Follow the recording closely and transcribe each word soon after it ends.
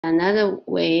Another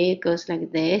way goes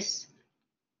like this.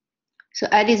 So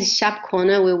at this sharp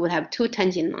corner, we would have two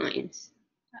tangent lines.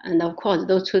 And of course,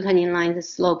 those two tangent lines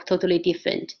slope totally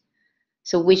different.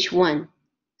 So which one?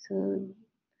 So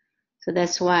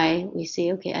that's why we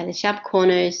say, okay, at the sharp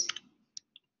corners,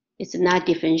 it's not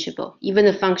differentiable. Even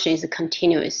the function is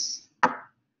continuous.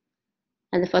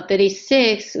 And for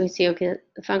 36, we say, okay,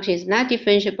 the function is not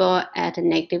differentiable at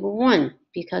 -1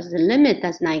 because the limit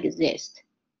does not exist.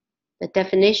 The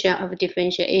definition of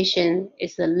differentiation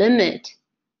is the limit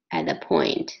at the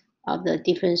point of the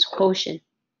difference quotient.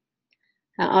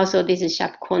 And also, this is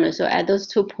sharp corner. So at those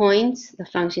 2 points, the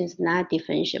function is not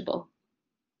differentiable.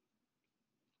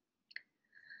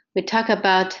 We talk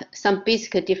about some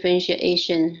basic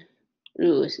differentiation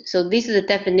rules. So this is the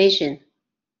definition.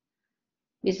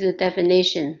 This is the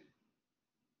definition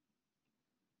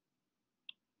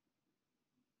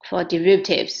for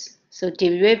derivatives. So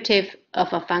derivative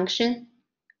of a function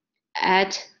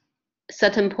at a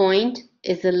certain point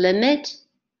is the limit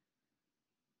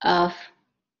of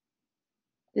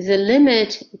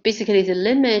basically the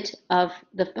limit of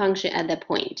the function at that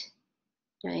point,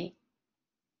 right?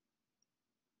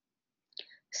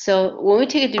 So when we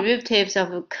take derivatives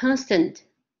of a constant,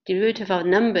 derivative of a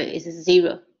number is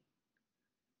 0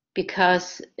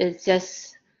 because it's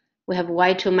just we have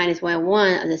y2 minus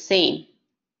y1 are the same.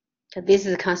 So this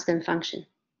is a constant function.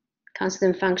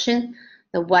 Constant function,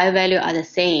 the y value are the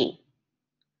same.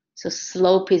 So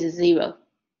slope is 0.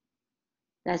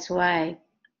 That's why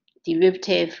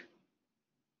derivative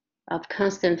of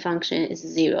constant function is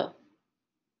 0.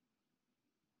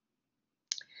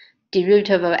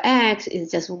 Derivative of x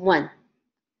is just 1.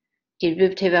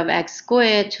 Derivative of x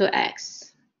squared,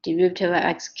 2x. Derivative of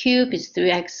x cubed is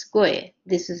 3x squared.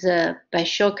 This is by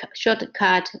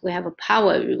shortcut, we have a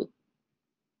power rule.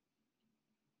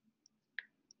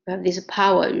 We have this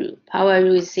power rule. Power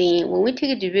rule is saying when we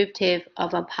take a derivative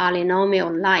of a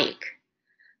polynomial like,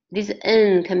 this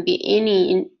n can be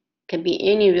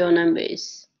any real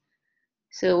numbers.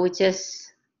 So we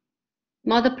just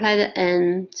multiply the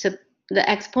n, so the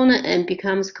exponent n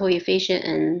becomes coefficient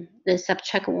n, then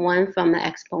subtract 1 from the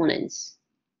exponents.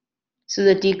 So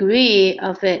the degree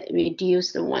of it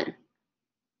reduced to 1.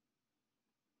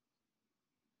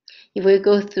 If we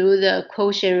go through the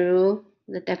quotient rule,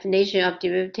 the definition of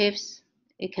derivatives,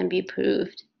 it can be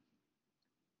proved.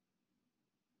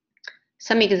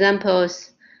 Some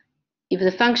examples, if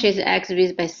the function is x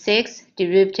raised by 6,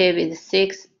 derivative is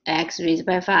 6x raised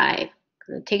by 5.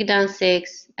 So take down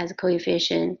 6 as a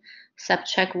coefficient,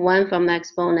 subtract 1 from the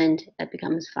exponent, that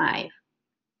becomes 5.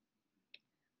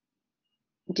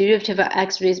 Derivative of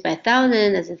x raised by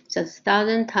 1,000 is just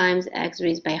 1,000 times x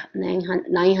raised by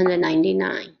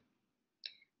 999.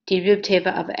 Derivative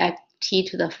of t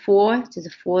to the 4 is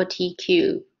 4t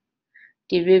cubed.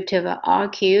 Derivative of r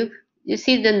cubed, you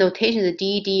see the notation is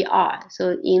ddr.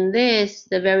 So in this,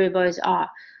 the variable is r.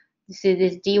 You see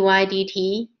this dy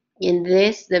dt. In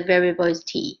this, the variable is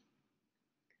t.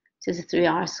 So it's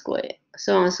 3r squared,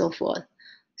 so on and so forth.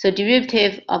 So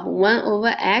derivative of 1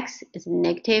 over x is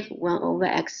negative 1 over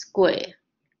x squared.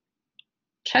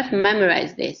 Try to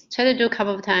memorize this. Try to do a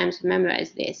couple of times to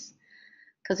memorize this,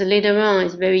 because later on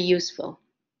it's very useful.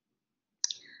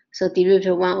 So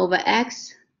derivative of 1 over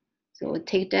x, so we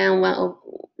take down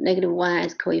negative 1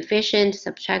 as coefficient,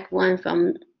 subtract 1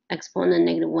 from exponent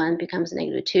 -1 becomes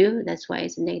 -2. That's why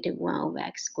it's negative 1 over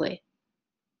x squared.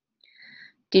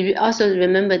 Also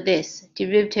remember this,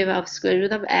 derivative of square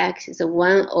root of x is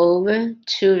 1 over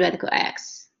 2 radical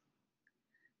x.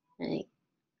 Right.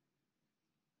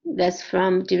 That's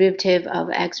from derivative of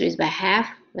x raised by half.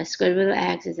 The square root of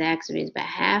x is x raised by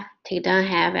half. Take down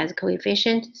half as a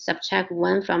coefficient, subtract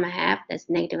 1 from a half, that's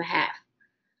negative half.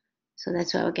 So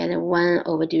that's why we get 1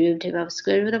 over derivative of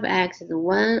square root of x is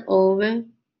 1 over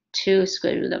 2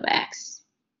 square root of x.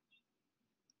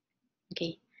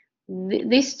 Okay.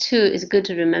 These two is good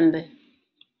to remember.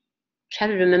 Try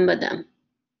to remember them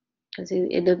because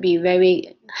it'll be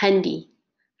very handy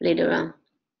later on.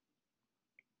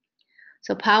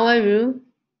 So power rule,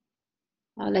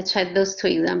 let's try those two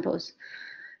examples.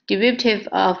 Derivative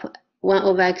of 1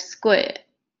 over x squared,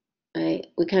 right?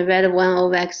 We can write 1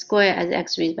 over x squared as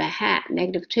x raised by half,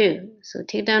 -2. So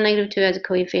take down -2 as a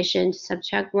coefficient,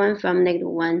 subtract 1 from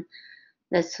 -1,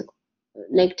 that's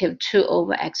 -2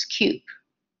 over x cubed.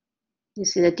 You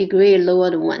see the degree lower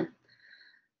than 1.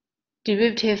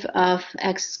 Derivative of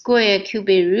x squared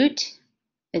cubic root,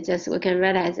 it's just we can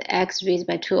write it as x raised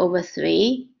by 2 over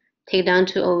 3. Take down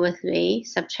 2 over 3,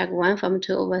 subtract 1 from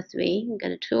 2 over 3, we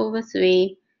get 2 over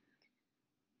 3.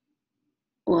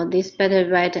 Well, this better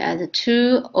write as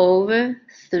 2 over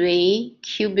 3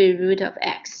 cubic root of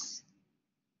x.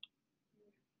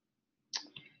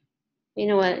 You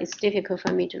know what? It's difficult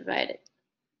for me to write it.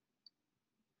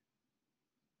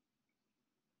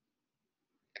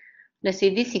 Let's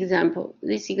see this example.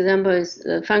 This example is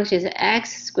the function is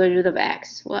x square root of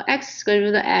x. Well, x square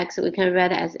root of x we can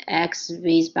write as x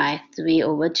raised by 3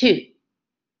 over 2.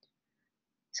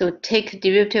 So take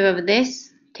derivative of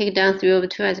this, take down 3 over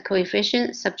 2 as a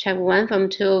coefficient, subtract 1 from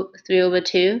 3 over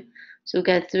 2. So we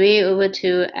get 3 over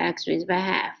 2 x raised by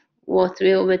half, or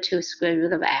 3 over 2 square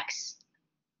root of x.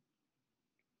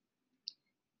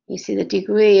 You see the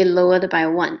degree lowered by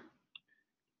 1.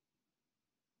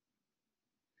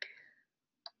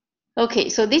 Okay,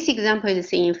 so this example is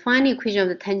saying find the equation of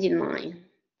the tangent line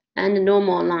and the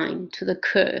normal line to the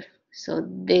curve. So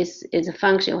this is a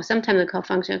function, or sometimes we call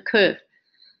function a curve.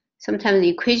 Sometimes the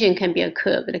equation can be a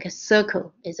curve, like a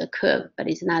circle is a curve, but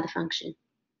it's not a function.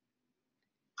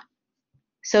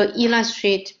 So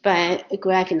illustrate by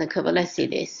graphing the curve. Let's see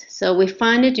this. So we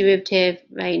find the derivative.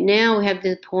 Right now we have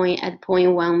this point at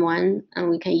 0.11, and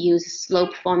we can use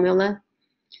slope formula.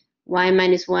 Y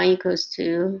minus 1 equals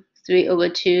to 3 over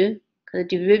 2. The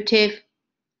derivative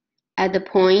at the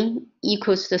point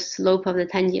equals the slope of the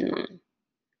tangent line.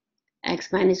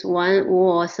 X minus 1,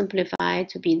 or simplify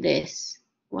to be this.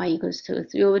 Y equals to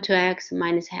 3 over 2x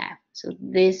minus half. So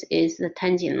this is the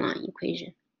tangent line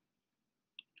equation.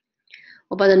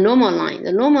 What about the normal line?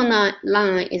 The normal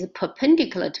line is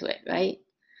perpendicular to it, right?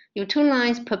 If two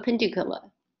lines perpendicular,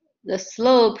 the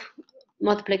slope,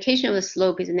 multiplication of the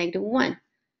slope is -1.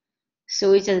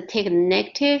 So we just take a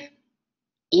negative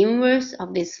inverse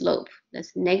of this slope.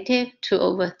 That's -2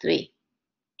 over 3.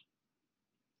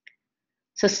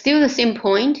 So still the same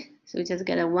point. So we just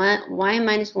get a y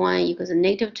minus 1 equals a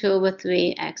 -2 over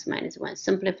 3 x minus 1.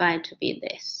 Simplified to be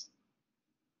this.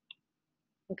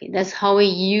 Okay, that's how we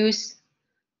use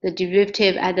the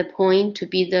derivative at the point to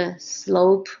be the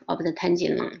slope of the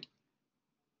tangent line.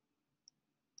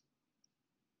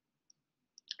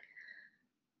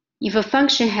 If a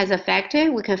function has a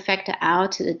factor, we can factor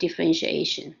out the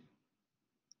differentiation.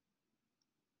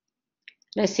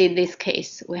 Let's say this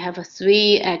case, we have a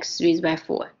 3x raised by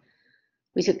 4.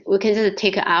 We can just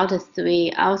take out a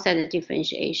 3 outside the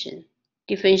differentiation.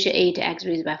 Differentiate x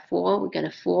raised by 4, we get a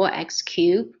 4x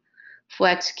cubed.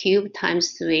 4x cubed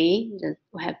times 3, then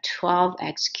we have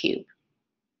 12x cubed.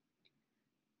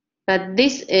 But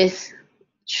this is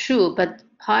true, but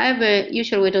however,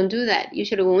 usually we don't do that.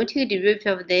 Usually when we take a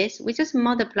derivative of this, we just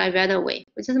multiply right away.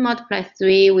 We just multiply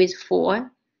 3 with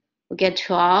 4, we get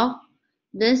 12.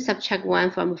 Then subtract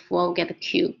 1 from 4, we get a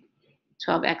cube,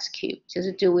 12x cubed.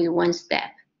 Just do with one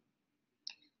step.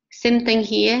 Same thing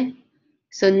here.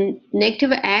 So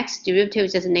negative x derivative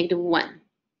is just -1.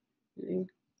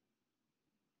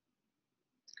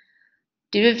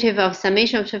 Derivative of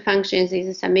summation of two functions is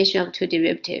a summation of two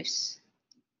derivatives.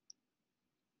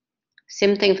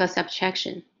 Same thing for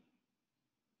subtraction.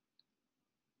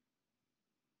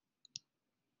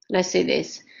 Let's say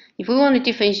this. If we want to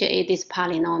differentiate this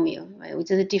polynomial, right, we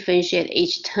just differentiate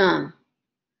each term.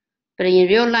 But in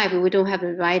real life, we don't have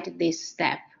to write this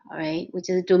step, all right? We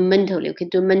just do mentally, we can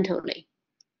do mentally.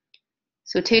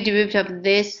 So take derivative of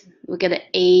this, we get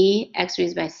a x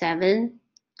raised by 7.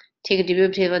 Take a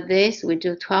derivative of this, we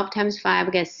do 12 times 5,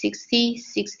 we get 60,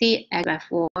 60 x by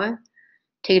 4.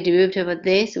 Take a derivative of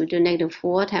this, we do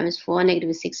 -4 times 4,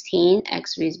 -16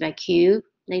 x raised by cube,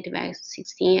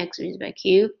 -16 x raised by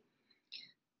cube.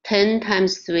 10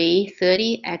 times 3,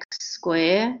 30 x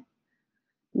squared,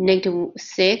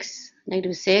 -6,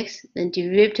 then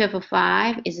derivative of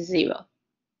 5 is 0.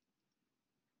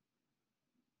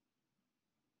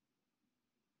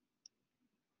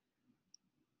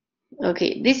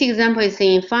 Okay, this example is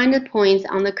saying find the points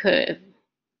on the curve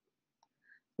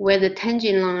where the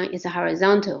tangent line is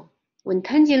horizontal. When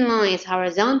tangent line is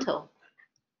horizontal,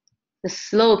 the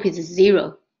slope is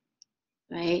 0,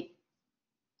 right?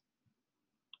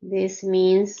 This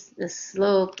means the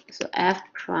slope, so f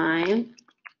prime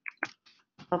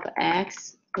of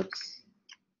x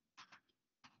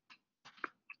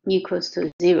equals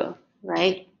to 0,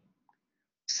 right?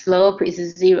 Slope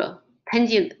is 0.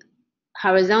 Tangent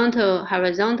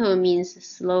horizontal means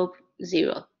slope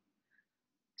 0.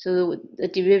 So the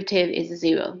derivative is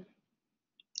 0.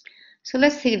 So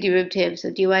let's take a derivative.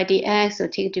 So dy dx, so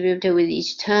take a derivative with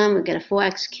each term. We get a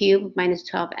 4x cubed minus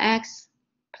 12x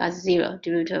plus 0.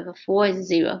 Derivative of 4 is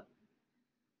 0.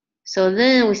 So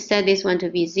then we set this one to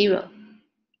be 0.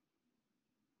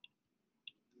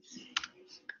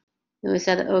 Then we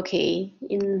said, okay,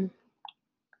 in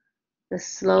the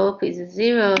slope is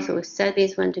 0, so we set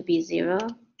this one to be 0.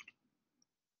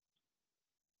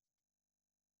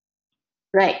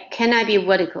 Right, cannot be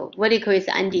vertical. Vertical is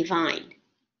undefined,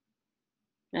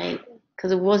 right?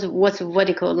 Because what's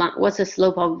vertical line? What's the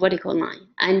slope of vertical line?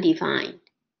 Undefined.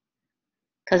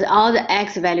 Because all the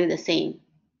x value the same.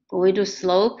 When we do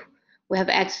slope, we have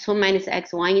x2 minus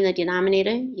x1 in the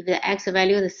denominator. If the x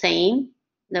value is the same,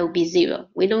 that will be 0.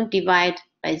 We don't divide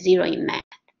by 0 in math.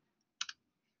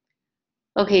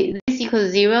 Okay, this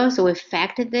equals 0, so we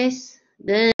factor this.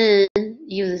 Then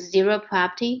use 0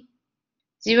 property.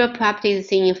 0 property is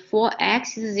saying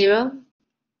 4x is 0.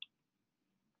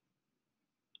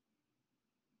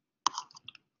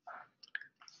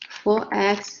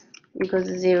 4x equals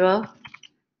 0,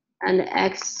 and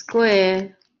x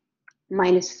squared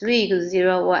minus 3 equals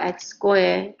 0, or x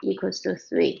squared equals to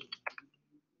 3.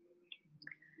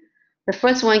 The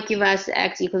first one gives us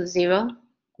x equals 0,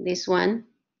 this one.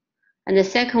 And the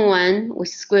second one with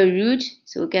square root,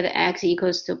 so we get x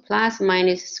equals to plus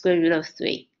minus square root of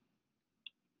 3.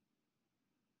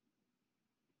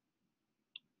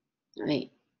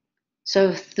 Right.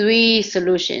 So 3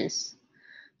 solutions.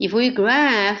 If we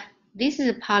graph, this is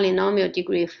a polynomial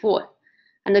degree 4.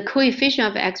 And the coefficient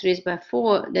of x raised by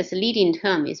 4, that's leading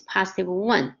term, is positive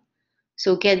 1.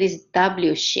 So get this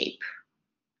W shape.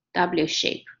 W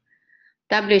shape.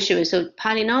 W shape. So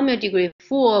polynomial degree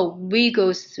 4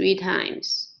 wiggles 3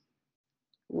 times.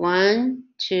 1,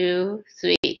 2,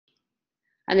 3.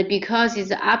 And because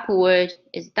it's upward,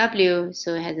 it's W,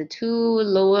 so it has a 2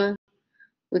 lower.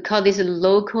 We call this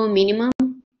local minimum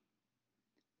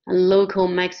and local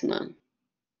maximum.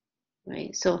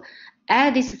 Right? So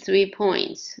at these 3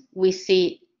 points, we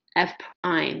see f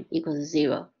prime equals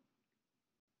 0.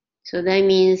 So that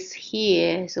means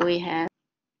here, so we have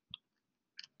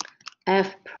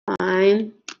f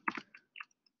prime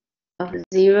of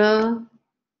 0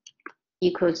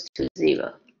 equals to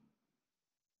 0.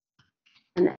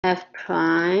 And f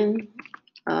prime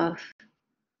of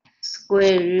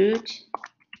square root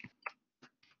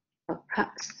of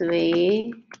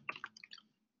 3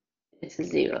 is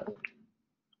 0.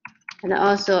 And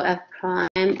also f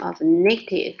prime of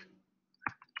negative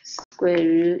square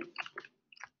root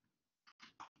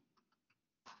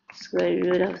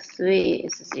of 3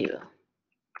 is 0.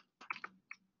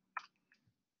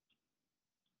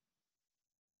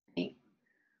 Okay.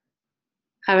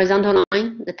 Horizontal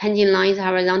line, the tangent line is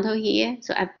horizontal here,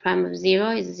 so f prime of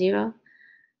 0 is 0.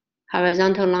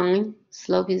 Horizontal line,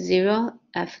 slope is 0.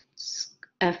 F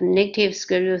negative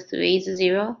square root of 3 is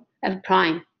 0. F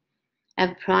prime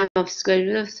of square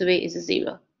root of 3 is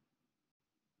 0.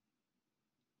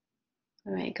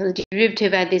 All right, because the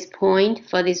derivative at this point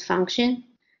for this function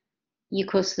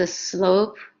equals the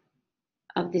slope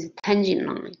of this tangent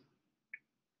line.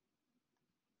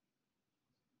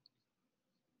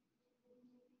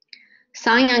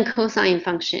 Sine and cosine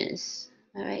functions.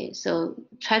 All right, so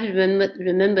try to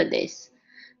remember this.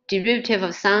 Derivative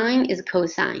of sine is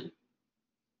cosine.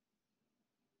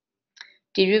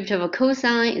 Derivative of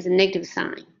cosine is negative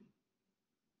sine.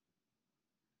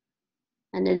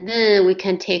 And then we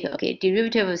can take, okay,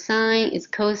 derivative of sine is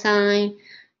cosine.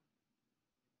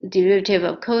 Derivative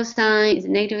of cosine is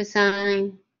negative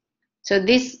sine. So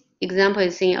this example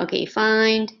is saying, okay,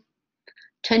 find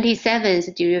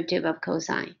 27th derivative of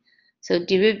cosine. So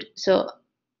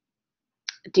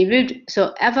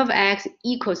f of x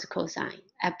equals cosine.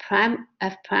 F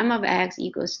prime of x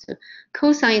equals to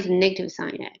cosine is negative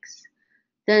sine x.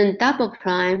 Then double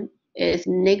prime is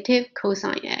negative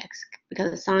cosine x,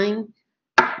 because sine,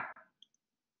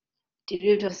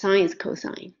 derivative of sine is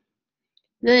cosine.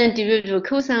 Then derivative of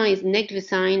cosine is negative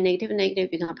sine, negative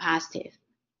negative become positive.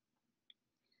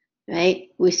 Right?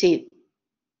 We see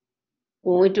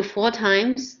when we do 4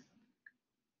 times,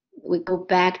 we go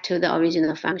back to the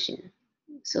original function.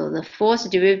 So the fourth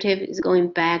derivative is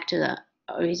going back to the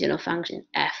original function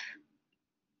f.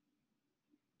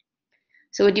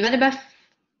 So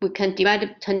we can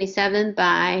divide 27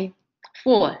 by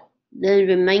 4. Then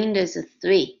remainder is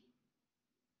 3.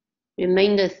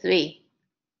 Remainder 3,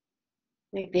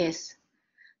 like this.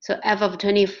 So f of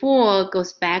 24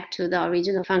 goes back to the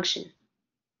original function,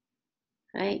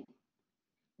 right?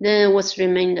 Then what's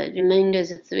remainder? Remainder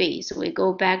is 3. So we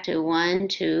go back to 1,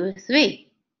 2,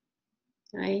 3,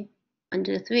 right? 1,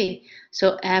 2, 3.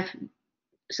 So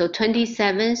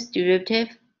 27th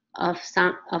derivative of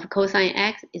cosine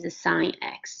x is sine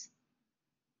x.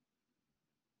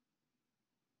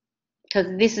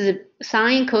 Because this is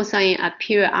sine, cosine are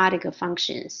periodic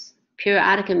functions.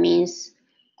 Periodic means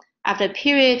after a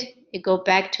period, it goes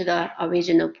back to the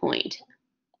original point.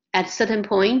 At a certain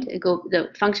point, the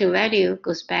function value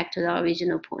goes back to the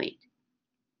original point.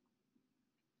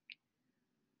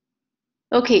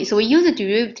 Okay, so we use the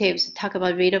derivatives to talk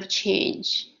about rate of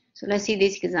change. So let's see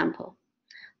this example.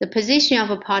 The position of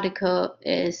a particle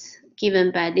is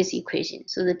given by this equation.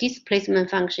 So the displacement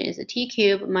function is t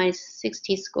cubed minus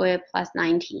 6t squared plus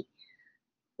 9t,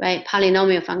 right?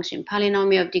 Polynomial function,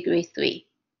 polynomial of degree 3.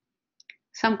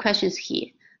 Some questions here.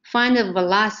 Find the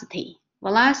velocity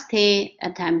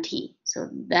at time t. So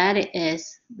that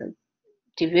is the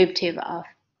derivative of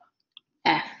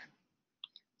f.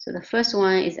 So the first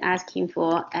one is asking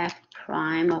for f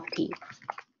prime of t.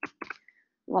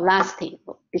 Velocity,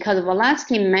 because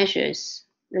velocity measures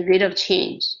the rate of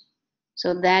change.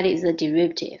 So that is the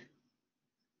derivative.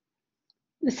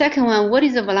 The second one, what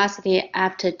is the velocity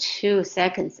after 2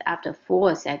 seconds, after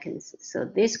 4 seconds? So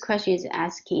this question is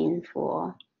asking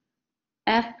for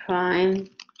f prime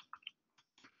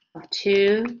of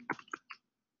 2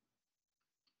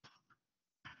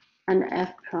 and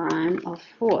f prime of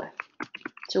 4.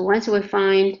 So once we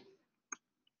find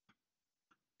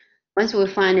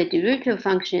the derivative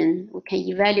function, we can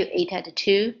evaluate at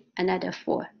 2 and at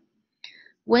 4.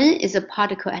 When is a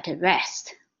particle at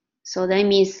rest? So that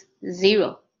means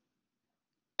 0.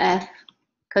 F,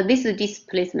 because this is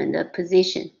displacement, the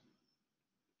position.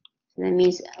 So that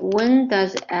means when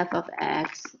does f of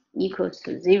x equals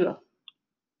to 0?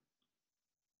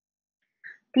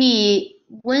 D,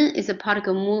 when is a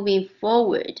particle moving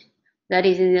forward? That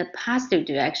is in the positive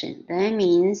direction. That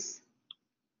means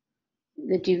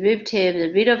the derivative,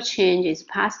 the rate of change is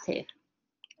positive.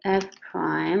 F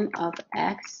prime of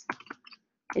x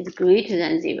is greater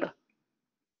than 0.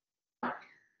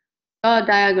 Draw a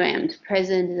diagram to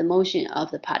present the motion of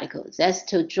the particles. That's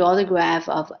to draw the graph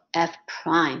of f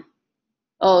prime.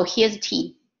 Oh, here's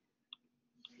t.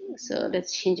 So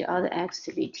let's change all the x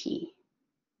to be t.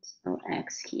 So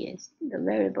x here, the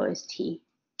variable is t.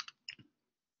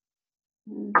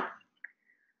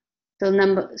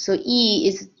 So E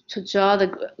is to draw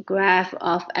the graph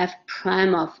of f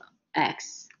prime of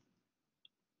x,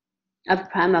 f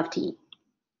prime of t.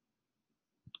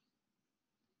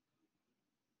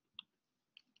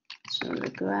 So the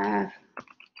graph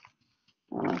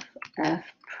of f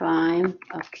prime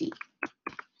of t.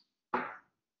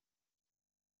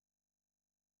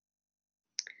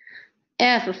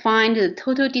 F, find the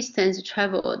total distance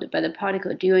traveled by the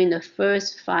particle during the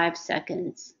first 5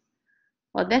 seconds.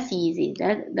 Well, that's easy.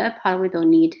 That part we don't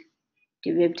need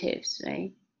derivatives,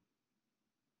 right?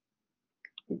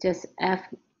 It's just f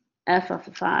of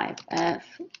 5, f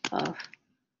of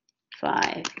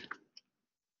 5.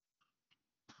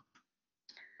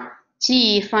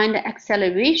 G, find the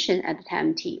acceleration at the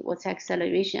time t. What's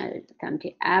acceleration at the time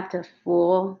t? After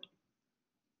 4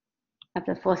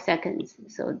 seconds.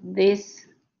 So this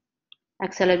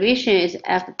acceleration is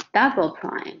f double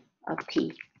prime of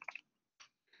t,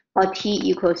 or t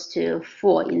equals to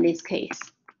 4 in this case.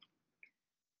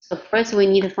 So first we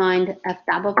need to find f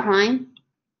double prime,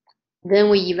 then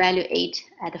we evaluate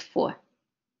at 4.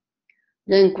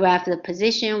 Then graph the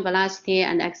position, velocity,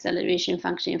 and acceleration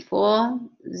function for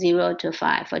 0 to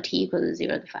 5, for t equals to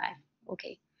 0 to 5.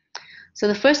 Okay. So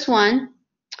the first one,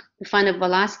 we find the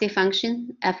velocity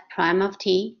function, f prime of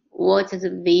t, what is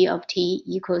v of t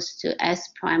equals to s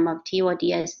prime of t, or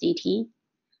ds dt.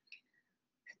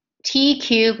 T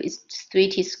cubed is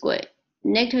 3t squared.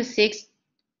 Negative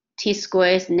 6t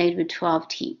squared is negative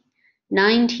 12t.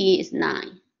 9t is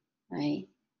 9, right?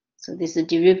 So this is a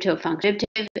derivative function.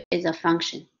 Derivative is a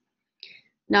function.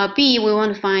 Now B, we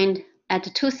want to find at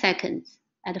 2 seconds,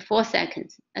 at 4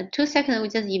 seconds. At 2 seconds, we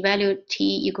just evaluate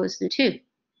t equals to 2.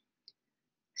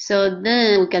 So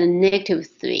then we get a negative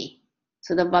 3.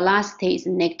 So the velocity is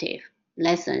negative,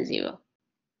 less than 0.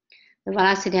 The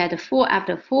velocity at 4,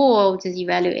 after 4, we just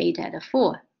evaluate at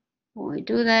 4. When we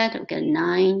do that, we get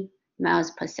 9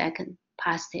 miles per second,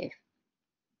 positive.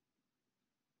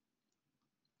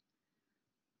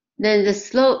 Then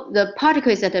the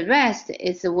particle is at rest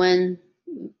is when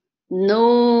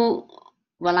no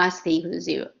velocity equals to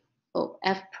 0. Oh,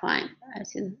 f prime.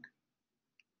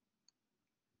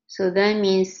 So that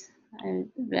means I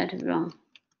read it wrong.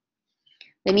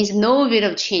 That means no rate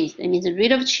of change. That means the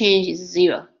rate of change is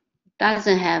 0.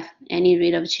 Doesn't have any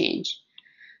rate of change.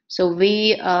 So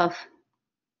v of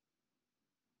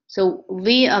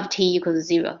t equals to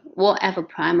 0, or f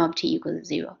prime of t equals to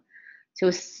 0.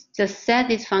 So just set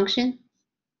this function,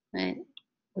 right?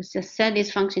 We just set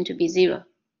this function to be 0.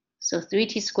 So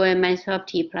 3t squared minus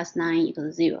 12t plus 9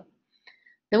 equals 0.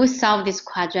 Then we solve this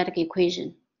quadratic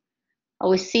equation.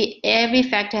 We see every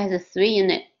factor has a 3 in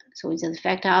it. So we just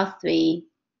factor out 3.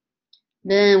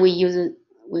 Then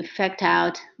we factor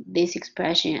out this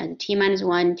expression as t minus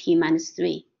 1, t minus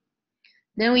 3.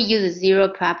 Then we use the 0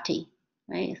 property.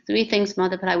 right? 3 things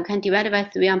multiply. We can divide by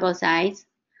 3 on both sides.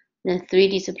 Then 3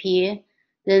 disappear.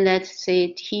 Then let's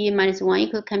say t minus 1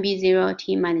 equal can be 0,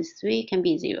 t minus 3 can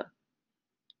be 0.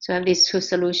 So I have these 2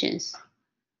 solutions.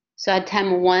 So at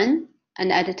time 1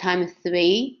 and at time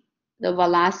 3, the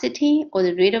velocity or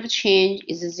the rate of change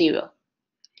is 0.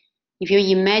 If you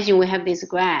imagine we have this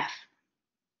graph,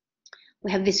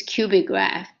 we have this cubic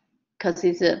graph because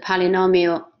it's a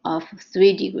polynomial of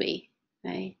 3 degrees,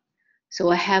 right? So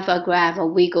I have a graph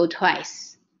of we go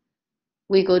twice.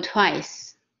 We go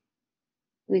twice.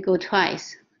 We go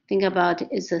twice. Think about it,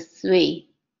 it's a 3.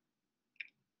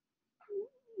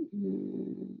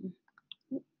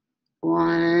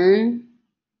 1,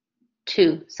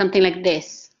 2, something like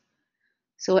this.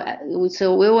 So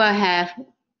we will have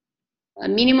a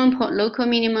minimum, local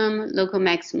minimum, local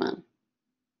maximum.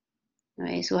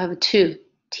 Right? So we have 2.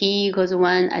 T equals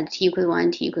 1, and t equals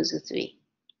 1, t equals 3.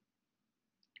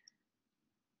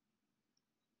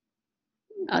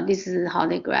 This is how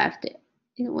they graphed it.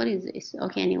 What is this?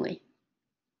 Okay, anyway.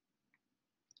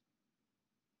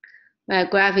 Right,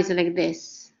 graph is like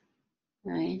this.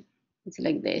 Right? It's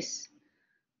like this.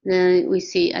 Then we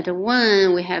see at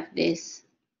 1, we have this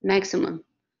maximum.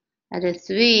 At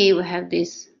 3, we have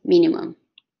this minimum.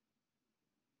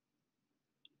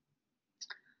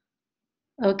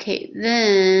 Okay,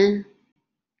 then,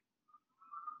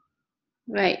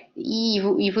 right,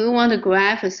 if we want to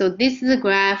graph, so this is a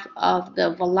graph of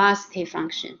the velocity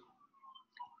function.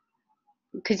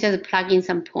 We could just plug in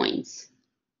some points.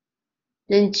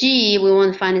 Then G, we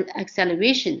want to find the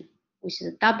acceleration, which is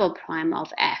a double prime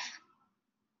of F,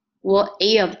 or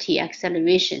A of t,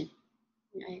 acceleration.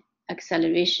 Right?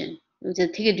 Acceleration. We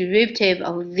just take a derivative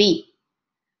of V.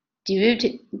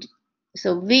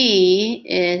 So V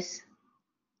is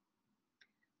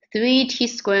 3t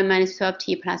squared minus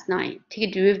 12t plus 9. Take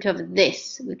a derivative of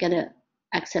this, we get an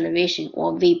acceleration,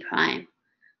 or V prime,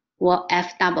 or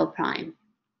F double prime.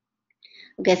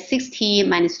 We get 6t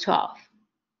minus 12.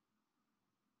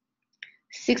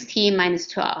 6t minus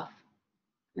 12,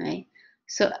 right?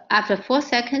 So after 4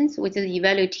 seconds, we just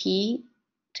evaluate t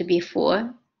to be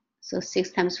 4. So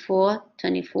 6 times 4,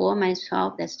 24 minus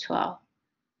 12, that's 12.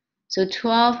 So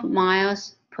 12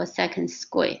 miles per second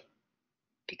squared,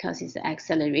 because it's the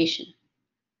acceleration.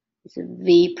 It's a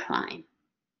V prime.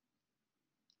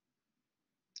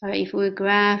 All right, if we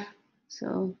graph,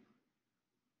 so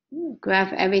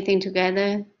graph everything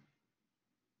together,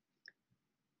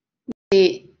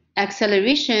 the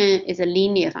acceleration is a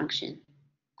linear function,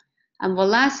 and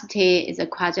velocity is a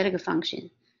quadratic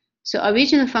function. So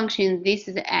original function, this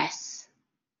is S.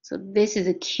 So this is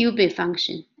a cubic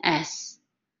function, S.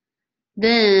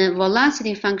 Then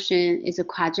velocity function is a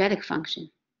quadratic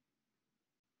function.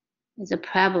 It's a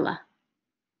parabola.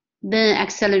 Then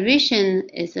acceleration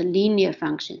is a linear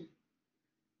function.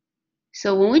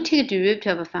 So when we take a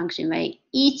derivative of a function, right,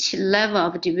 each level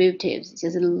of derivatives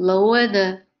just lower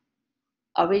the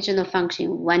original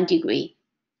function 1 degree.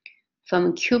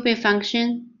 From cubic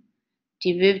function,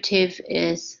 derivative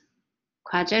is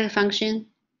quadratic function.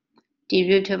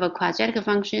 Derivative of quadratic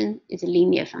function is a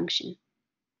linear function.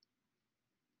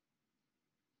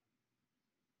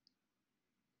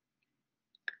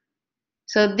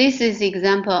 So this is the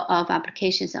example of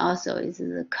applications also, is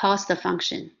the cost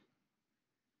function.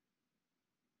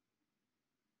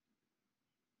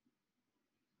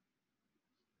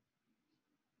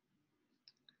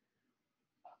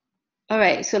 All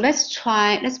right, so let's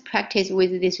practice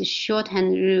with this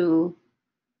shorthand rule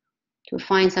to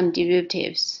find some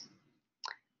derivatives.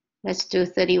 Let's do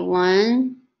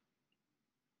 31,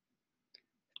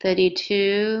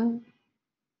 32.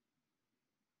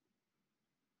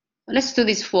 Let's do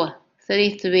this 4,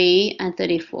 33 and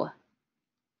 34.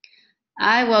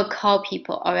 I will call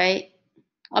people, all right?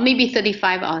 Or maybe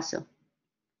 35 also.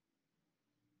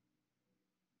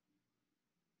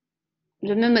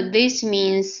 Remember, this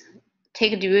means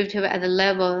take a derivative at the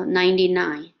level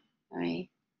 99, all right?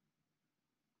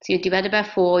 So you divide by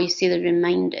 4, you see the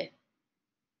remainder.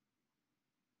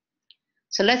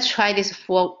 So let's try these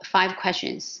 5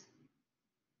 questions.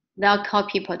 Then I'll call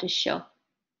people to show.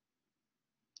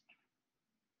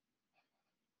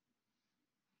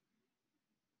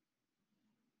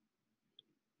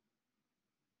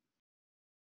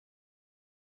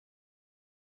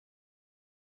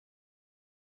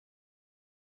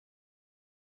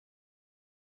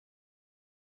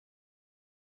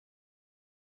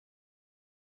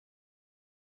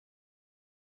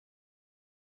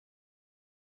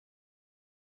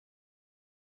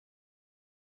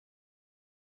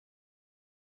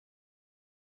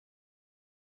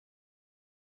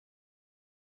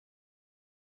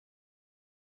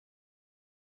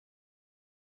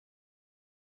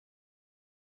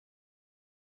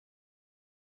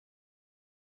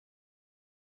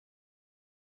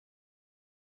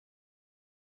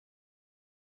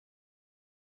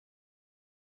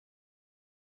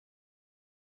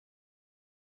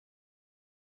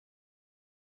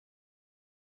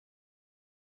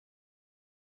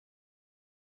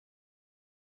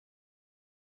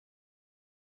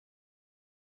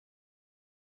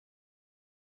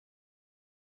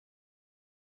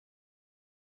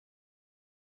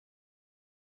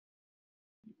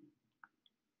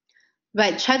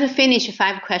 Right, try to finish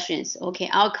 5 questions. Okay,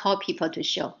 I'll call people to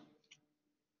show.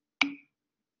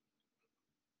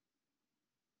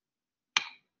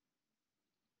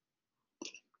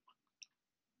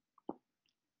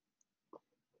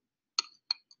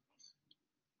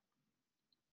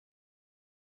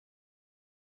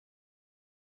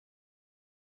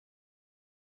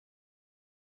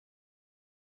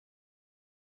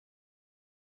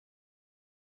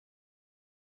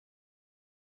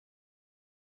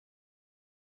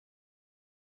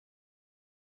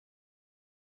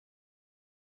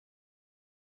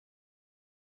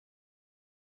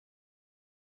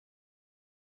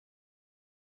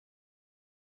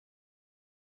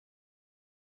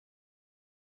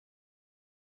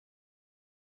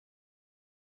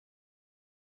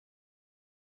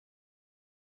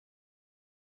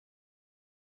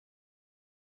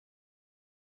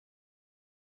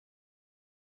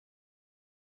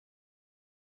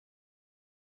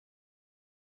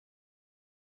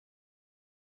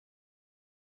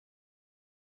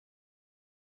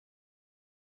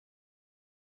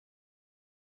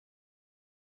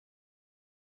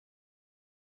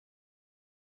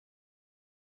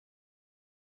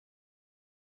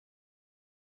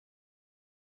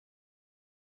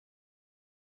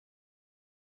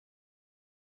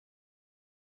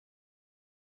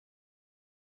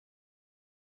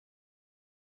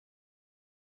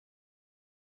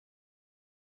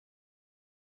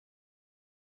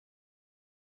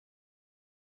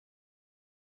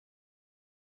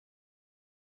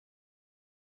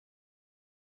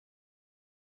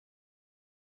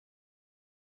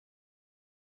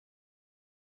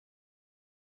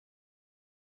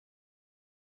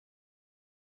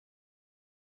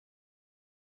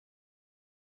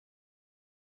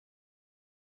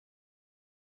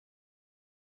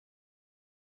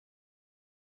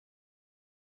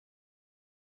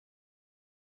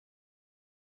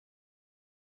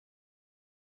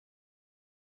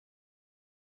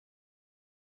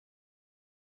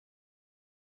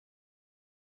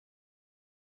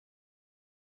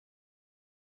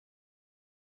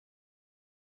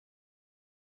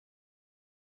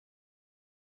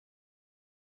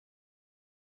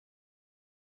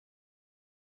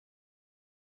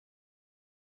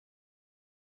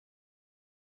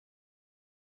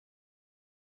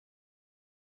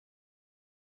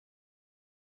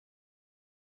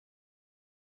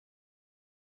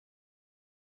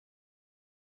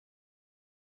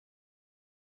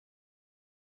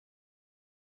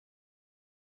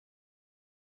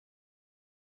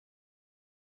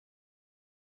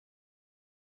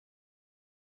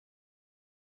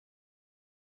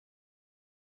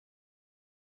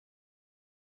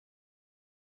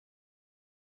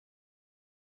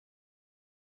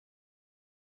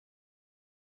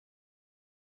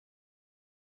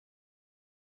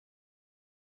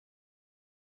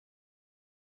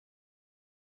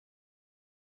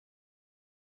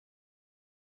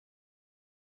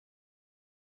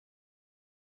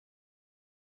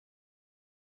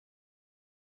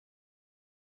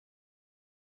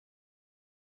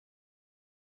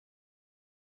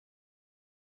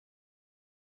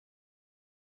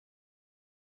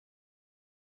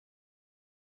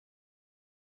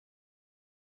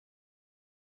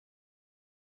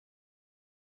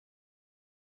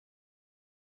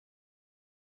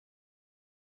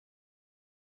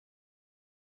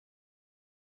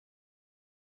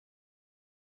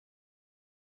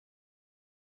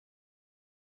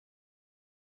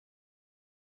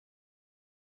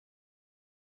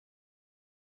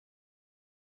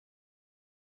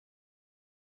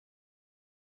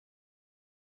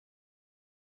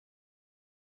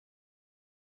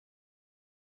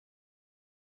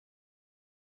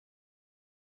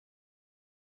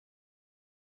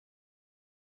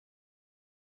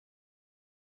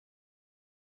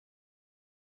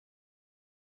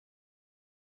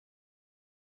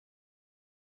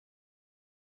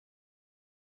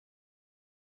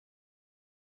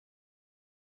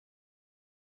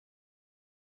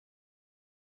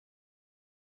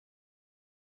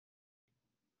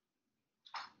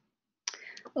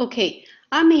 Okay,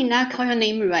 I may not call your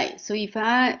name right, so if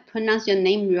I pronounce your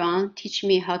name wrong, teach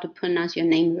me how to pronounce your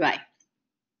name right.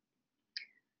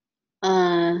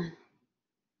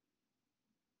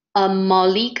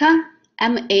 Malika,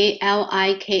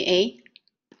 Malika.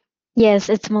 Yes,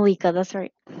 it's Malika. That's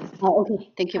right. Oh,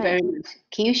 okay, thank you Hi. very much.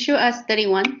 Can you show us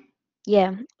 31?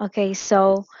 Yeah. Okay.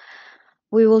 So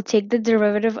we will take the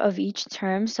derivative of each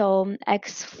term. So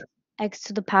x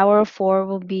to the power of 4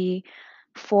 will be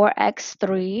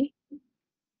 4x3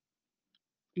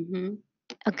 Mm-hmm.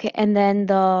 Okay, and then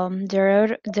the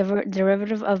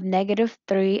derivative of negative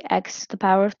 3x to the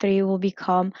power of 3 will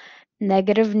become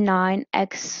negative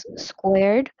 9x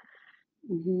squared.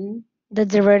 Mm-hmm. The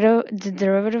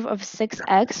derivative of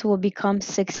 6x will become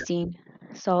 16.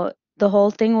 So the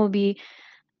whole thing will be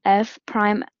f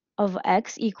prime of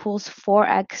x equals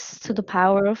 4x to the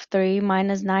power of 3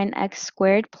 minus 9x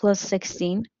squared plus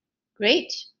 16.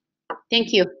 Great.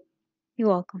 Thank you. You're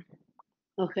welcome.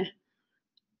 Okay.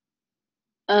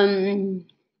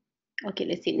 Okay,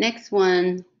 let's see. Next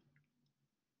one.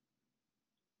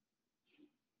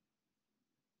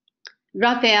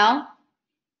 Raphael,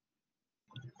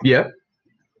 Yeah.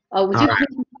 would All you right.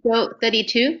 please show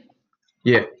 32?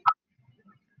 Yeah.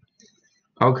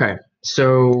 Okay.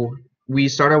 So we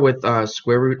started with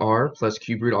square root r plus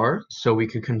cube root r, so we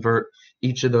could convert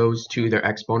each of those to their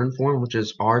exponent form, which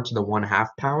is r to the 1/2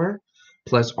 power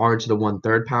plus r to the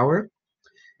 1/3 power.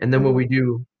 And then what we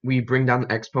do, we bring down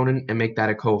the exponent and make that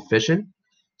a coefficient.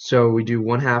 So we do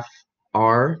 1/2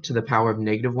 r to the power of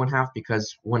negative 1/2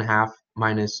 because 1/2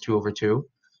 minus 2 over 2,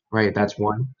 right? That's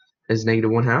 1 is negative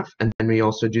 1/2. And then we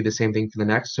also do the same thing for the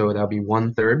next. So that'll be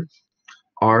 1/3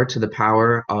 r to the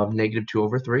power of negative 2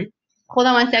 over 3. Hold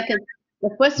on 1 second.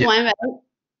 The first Yeah. one, right?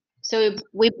 So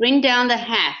we bring down the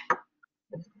half.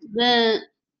 Then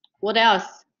what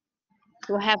else?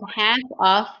 So we have half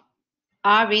of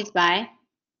r raised by,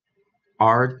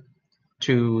 R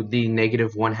to the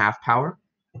negative 1/2 power.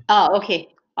 oh, okay.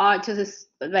 R to the,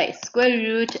 right, square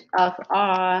root of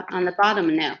r on the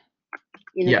bottom now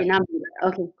in the Yeah. denominator.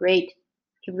 Okay, great.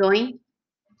 Keep going.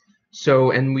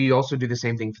 So, and we also do the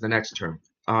same thing for the next term.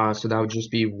 So that would just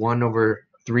be 1 over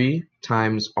 3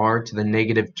 times r to the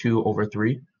negative 2 over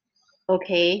 3.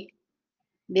 Okay.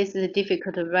 This is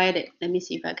difficult to write it. Let me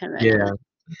see if I can write it. Yeah.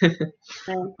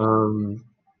 Okay.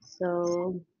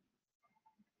 So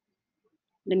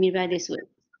let me write this way.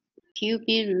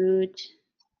 Cubic root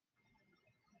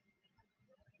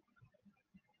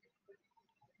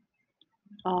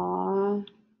r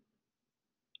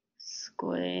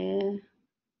square.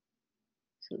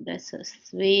 So that's a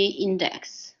 3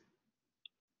 index.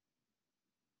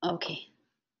 Okay.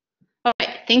 All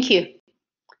right. Thank you.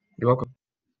 You're welcome.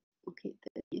 Okay,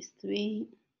 that is 3.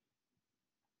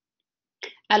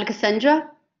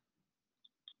 Alexandra?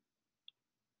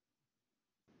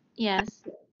 Yes.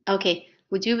 Okay.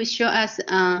 Would you show us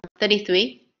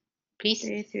 33, please?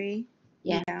 33.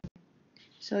 Yeah.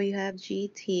 So you have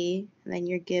gt, and then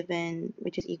you're given,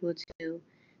 which is equal to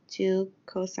 2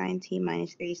 cosine t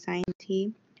minus 3 sine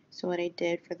t. So what I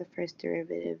did for the first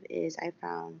derivative is I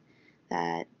found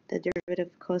that the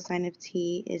derivative of cosine of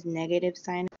t is negative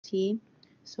sine of t.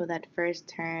 So that first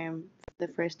term for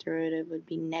the first derivative would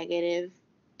be negative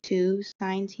 2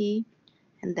 sine t.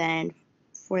 And then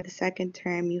for the second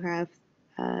term, you have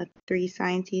 3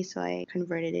 sine t. So I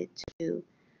converted it to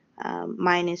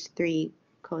minus 3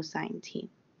 cosine t.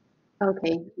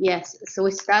 Okay. Yes. So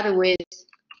we started with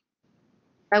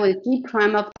g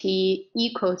prime of t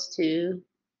equals to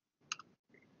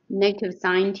negative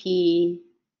sine t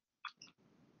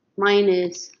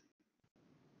minus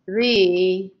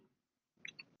 3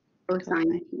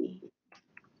 cosine t.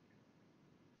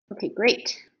 Okay,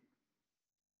 great.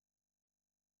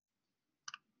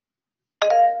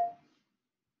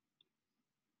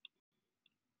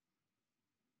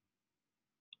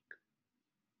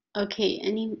 Okay,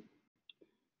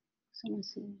 someone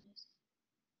see this?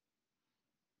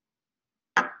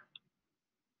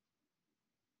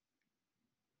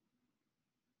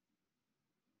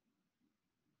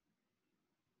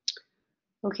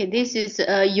 Okay, this is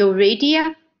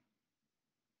Euridia.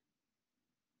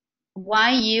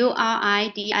 Yuridia.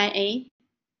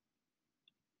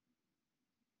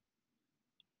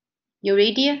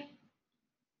 Euridia.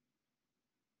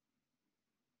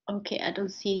 Okay, I don't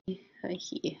see her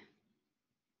here.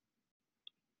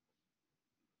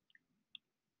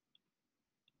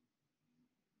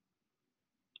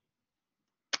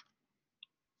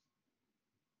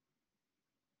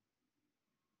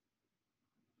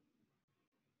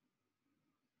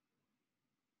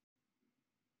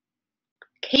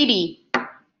 Katie.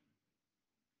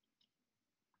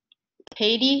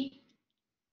 Katie.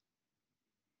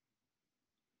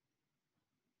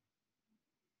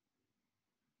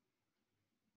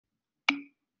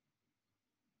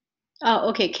 Oh,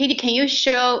 okay. Katie, can you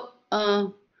show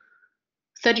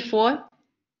 34?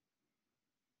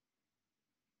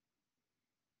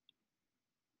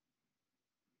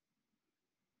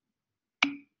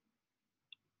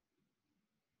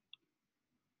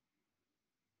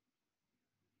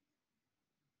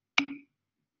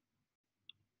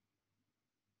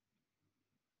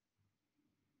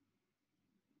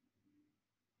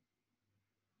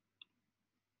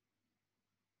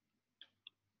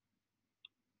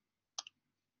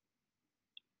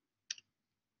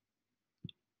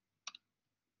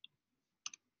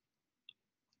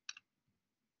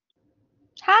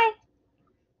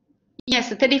 Yes,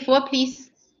 34,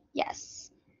 please. Yes.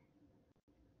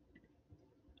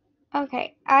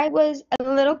 Okay, I was a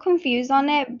little confused on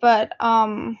it, but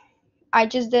I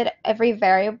just did every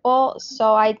variable.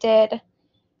 So I did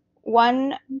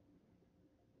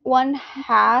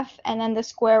 1/2 and then the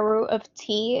square root of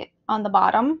t on the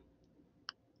bottom,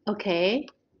 Okay.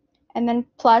 and then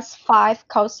plus 5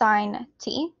 cosine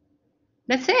t.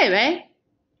 That's it, right?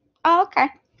 Oh, okay.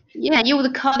 Yeah, you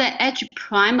would call that h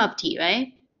prime of t,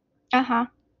 right? Uh-huh.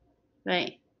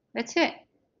 Right. That's it.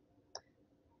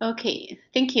 Okay,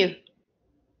 thank you.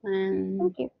 And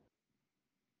Thank you.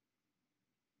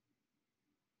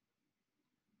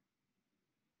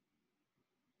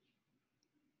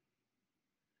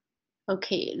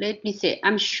 okay, let me see.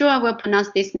 I'm sure I will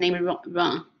pronounce this name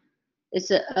wrong. It's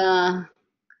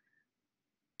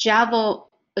Javo.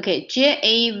 Okay,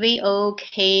 Javokhir.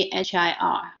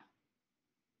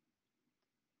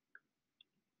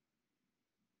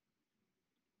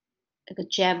 Like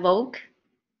Javok.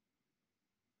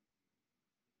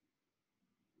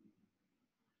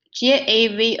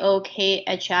 Javokhir.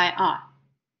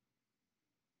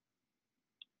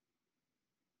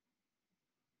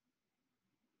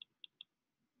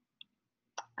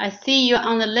 I see you're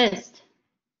on the list.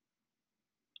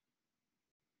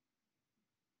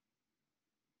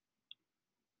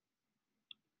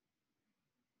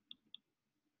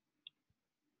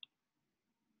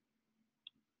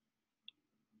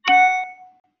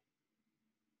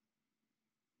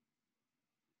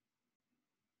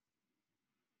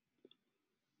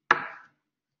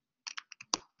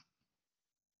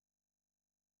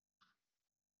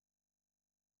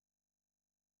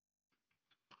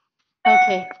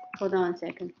 Okay, hold on a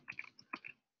second.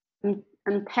 I'm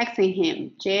texting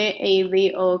him.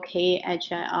 Javokhir.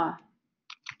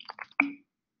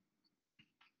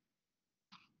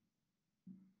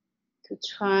 To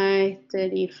try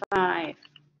 35.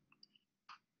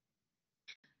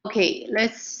 Okay,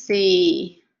 let's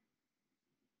see.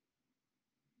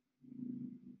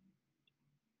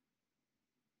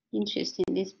 Interesting.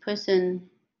 This person.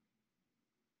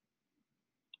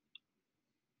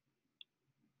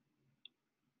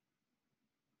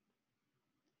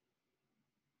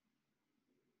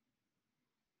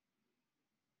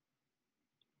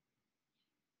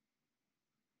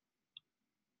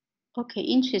 Okay,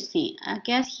 interesting. I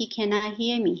guess he cannot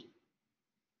hear me.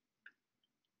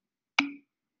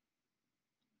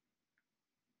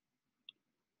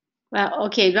 Well,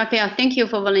 okay, Raphael, thank you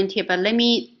for volunteer, but let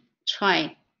me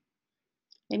try.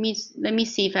 Let me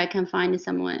see if I can find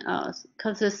someone else.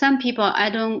 Because some people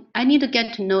I need to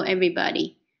get to know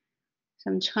everybody.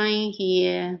 So I'm trying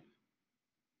here.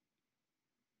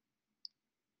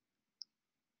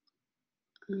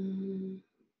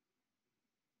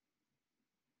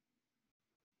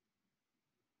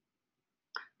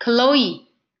 Chloe.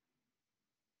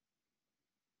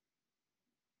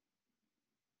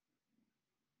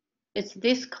 It's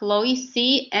this Chloe,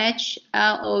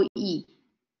 Chloe.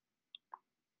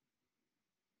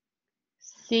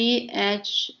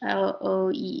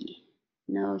 Chloe.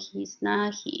 No, he's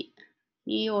not here.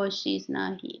 He or she's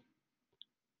not here.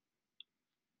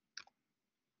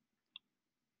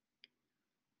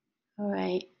 All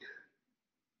right.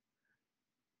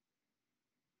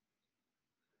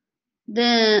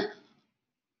 Then,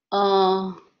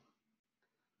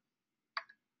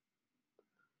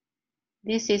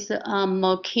 this is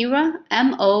Mokira,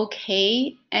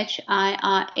 Mokhira.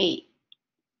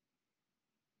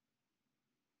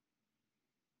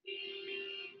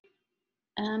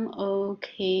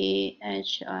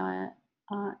 Mokhira,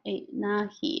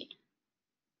 not here.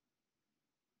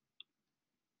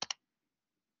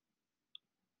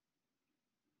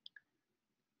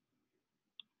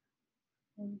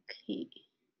 Okay.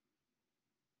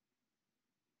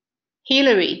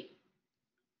 Hillary.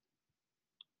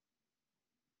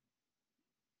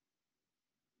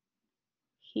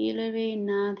 Hillary,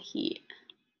 not here.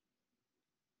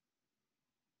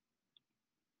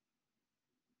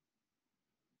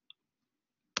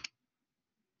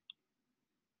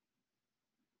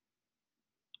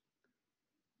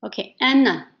 Okay,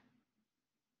 Anna.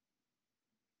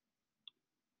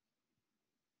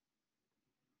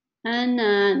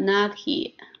 Anna, not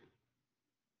here.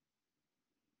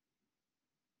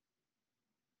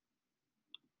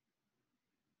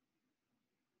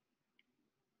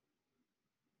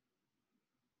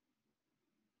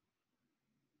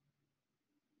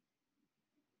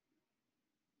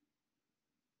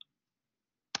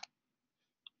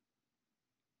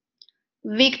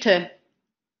 Victor.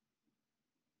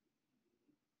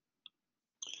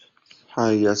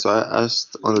 Hi, yes, I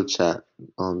asked on the chat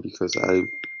because I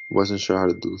Wasn't sure how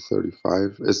to do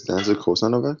 35. Is the answer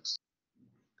cosine of x?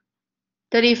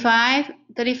 35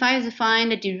 is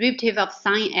find the derivative of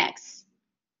sine x,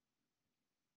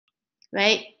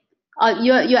 right?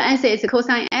 Your answer is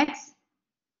cosine x?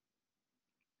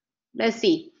 Let's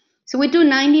see. So we do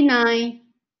 99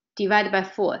 divided by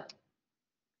 4,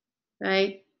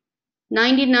 right?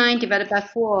 99 divided by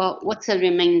 4, what's the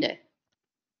remainder?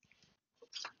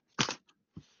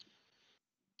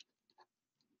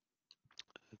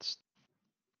 It's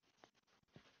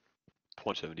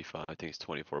 0.75. I think it's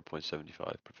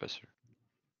 24.75, Professor.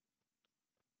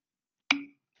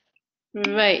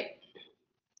 Right.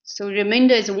 So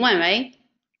remainder is 1, right?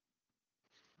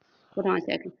 Hold on a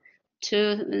second.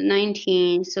 2,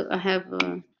 19. So I have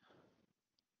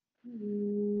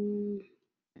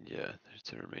Yeah,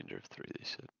 there's a remainder of 3, they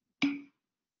said.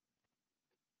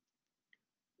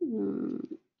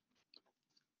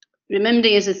 remainder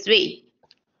is 3.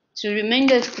 So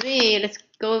remainder 3, let's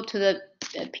go to the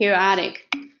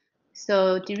periodic.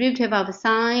 So derivative of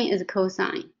sine is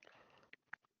cosine.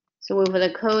 So we put the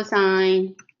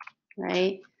cosine,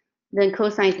 right? Then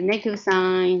cosine is negative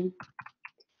sine,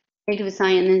 and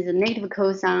then is a negative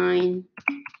cosine.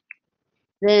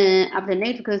 Then after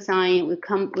negative cosine, we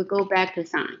go back to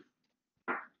sine.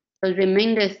 So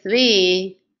remainder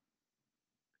 3.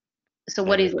 So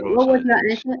what is it? What was your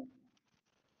answer?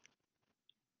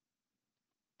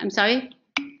 I'm sorry?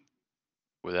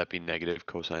 Would that be negative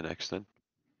cosine x then?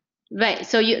 Right.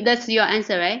 So that's your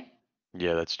answer, right?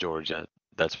 Yeah, that's George.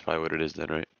 That's probably what it is then,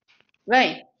 right?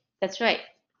 Right. That's right.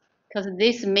 Because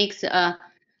this makes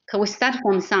because we start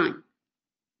from sine.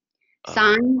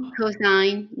 Sine,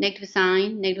 cosine, negative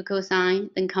cosine,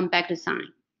 then come back to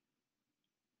sine.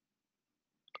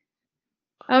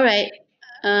 All right.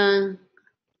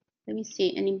 Let me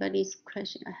see anybody's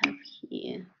question I have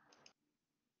here.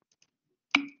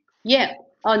 Yeah.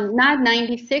 Oh, not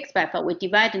 96 by 4. We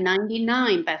divide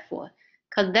 99 by 4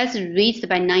 because that's raised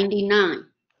by 99,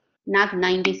 not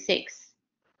 96.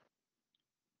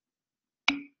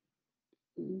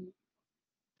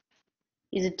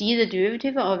 Is D the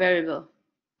derivative or variable?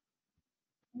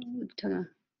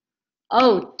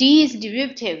 Oh, D is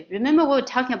derivative. Remember we were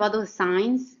talking about those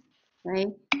signs,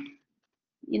 right?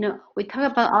 You know, we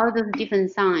talk about all those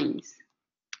different signs.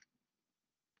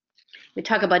 We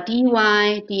talk about dy,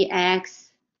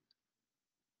 dx,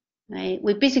 right?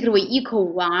 We equal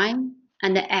y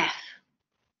and the f,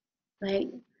 right?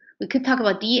 We could talk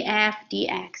about df,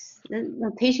 dx,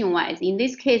 notation-wise. In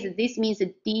this case, this means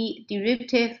the d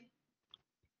derivative.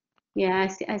 Yeah,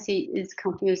 I see it's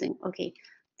confusing. Okay,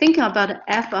 think about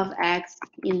f of x,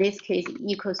 in this case,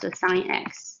 equals to sine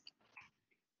x.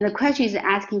 The question is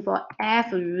asking for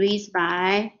f raised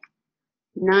by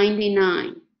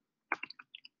 99.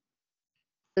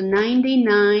 The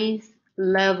 99th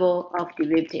level of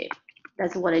derivative.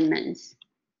 That's what it means.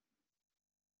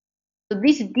 So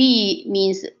this d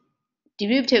means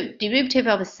derivative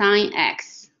of sine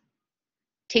x.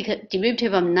 Take a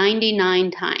derivative of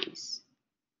 99 times.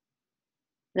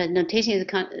 The notation is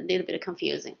a little bit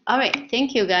confusing. All right,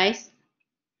 thank you guys.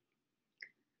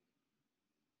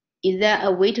 Is there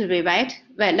a way to rewrite?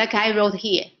 Right, like I wrote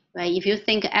here, right? If you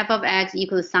think f of x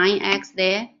equals sine x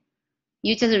there,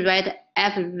 you just write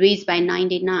f raised by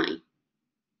 99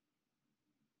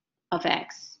 of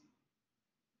x.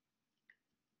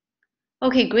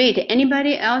 Okay, great.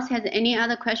 Anybody else has any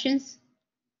other questions?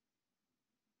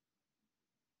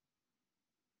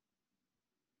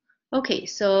 Okay,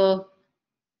 so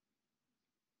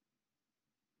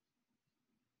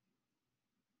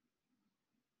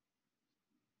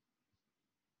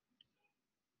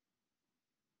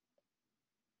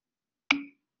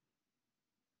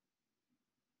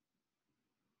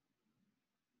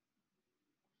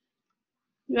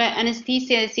right,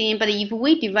 anesthesia is saying, but if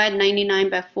we divide 99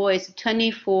 by 4, it's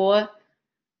 24.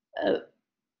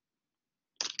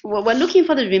 Well, we're looking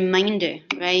for the remainder,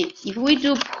 right? If we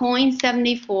do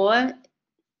 0.74,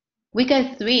 we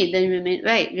get 3, then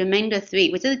remainder 3,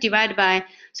 which is divided by,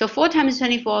 so 4 times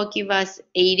 24 give us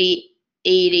 80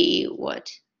 what?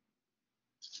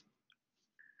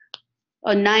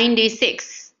 Or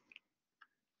 96.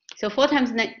 So 4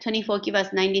 times 24 give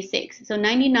us 96. So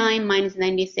 99 minus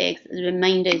 96, the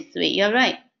remainder is 3. You're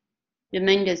right.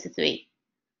 Remainder is 3.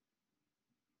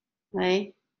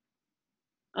 Right?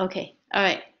 Okay, all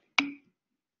right.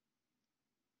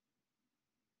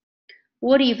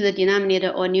 What if the denominator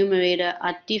or numerator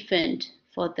are different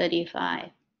for 35?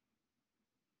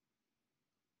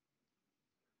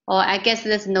 Or I guess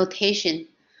that's notation.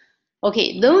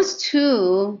 Okay, those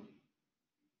two,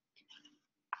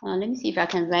 let me see if I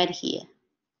can write here.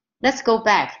 Let's go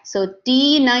back. So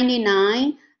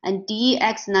D99 and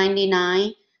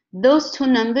dx99, those two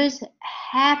numbers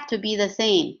have to be the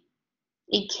same.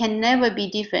 It can never be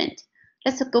different.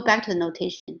 Let's go back to the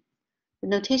notation. The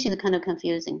notation is kind of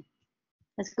confusing.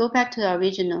 Let's go back to the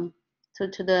original, to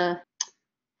the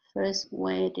first,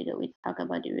 where did we talk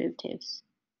about derivatives?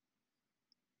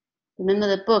 Remember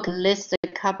the book lists a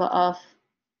couple of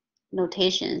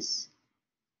notations.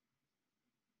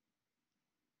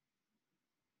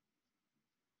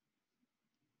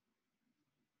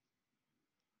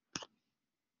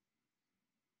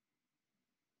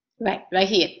 Right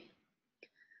here.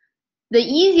 The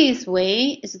easiest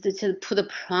way is to put a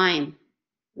prime,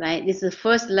 right? This is the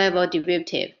first level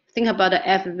derivative. Think about the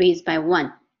f raised by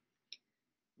 1.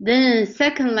 Then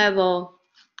second level,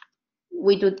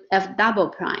 we do f double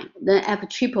prime, then f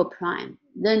triple prime.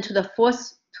 Then to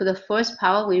the first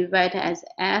power, we write as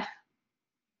f.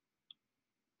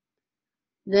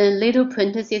 Then little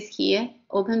parentheses here,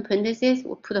 open parentheses,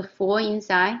 we'll put a 4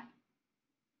 inside.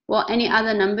 Or any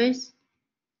other numbers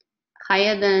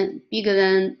bigger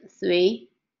than 3.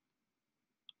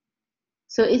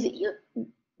 So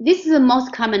this is the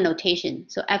most common notation.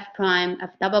 So f prime,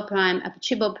 f double prime, f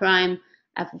triple prime,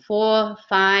 f4,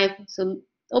 5. So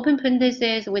open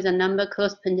parentheses with a number,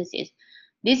 close parentheses.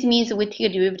 This means we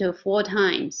take a derivative 4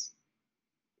 times.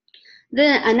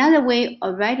 Then another way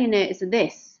of writing it is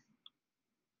this,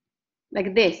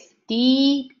 like this: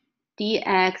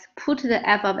 dx, put the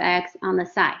f of x on the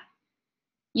side.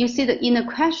 You see that in the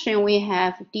question we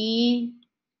have dx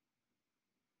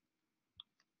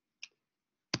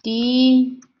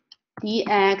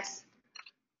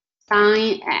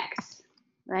sine x,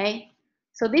 right?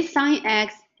 So this sine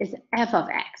x is f of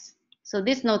x. So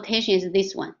this notation is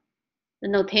this one. The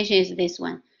notation is this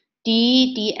one: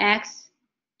 dx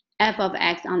f of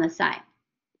x on the side,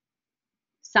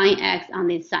 sine x on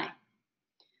this side.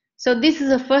 So this is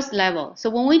the first level. So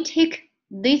when we take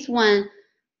this one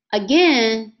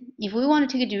again, if we want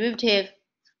to take a derivative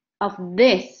of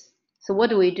this, so what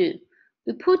do?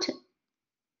 We put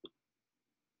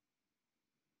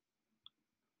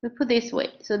this way.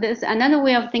 So there's another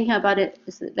way of thinking about it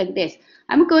is like this.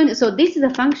 So this is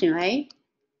a function, right?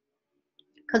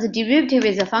 Because the derivative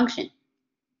is a function.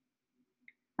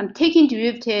 I'm taking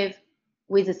derivative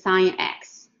with the sine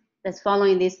x. That's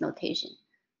following this notation.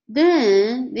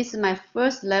 Then this is my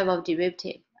first level of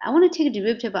derivative. I want to take a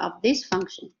derivative of this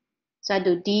function. So I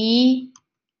do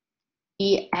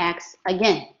dx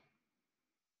again.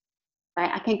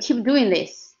 Right? I can keep doing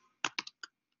this.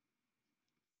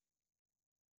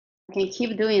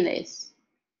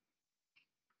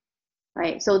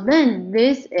 Right? So then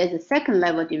this is the second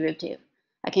level derivative.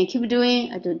 I can keep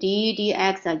doing, I do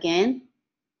dx again.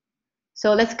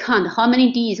 So let's count how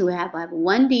many d's we have. I have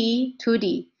 1d,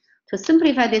 2d. To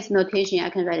simplify this notation, I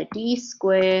can write a d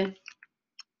squared,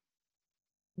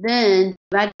 then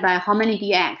divided by how many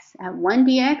dx? I have 1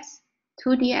 dx, 2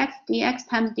 dx, dx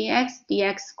times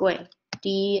dx squared,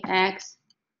 dx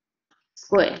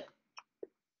squared.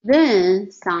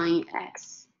 Then sine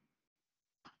x.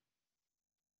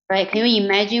 Right? Can you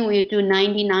imagine we do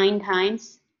 99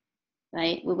 times?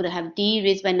 Right? We would have d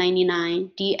raised by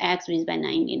 99, dx raised by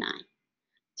 99.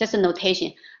 Just a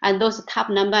notation. And those top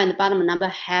number and the bottom number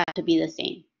have to be the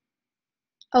same.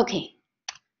 Okay.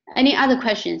 Any other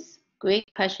questions?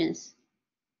 Great questions.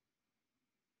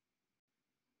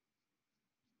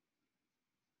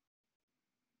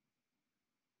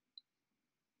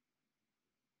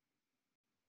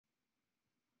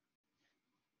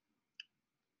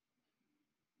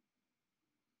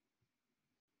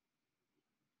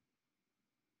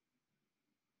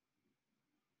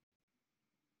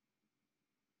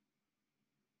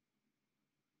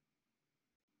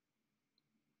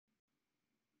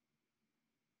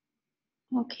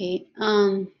 Okay.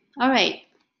 All right.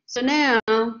 So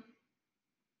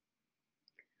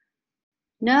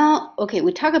now, okay,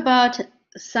 we talk about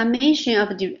summation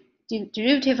of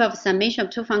derivative of summation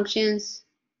of two functions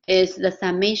is the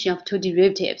summation of two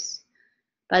derivatives.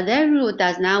 But that rule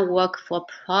does not work for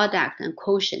product and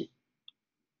quotient.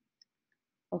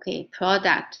 Okay,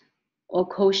 product or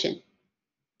quotient.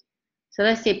 So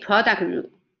let's say product rule.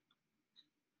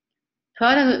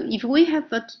 If we have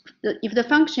if the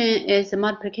function is a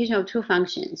multiplication of two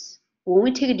functions, when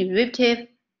we take a derivative,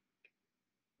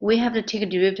 we have to take a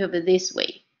derivative this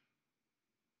way.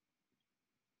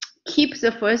 Keep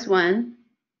the first one,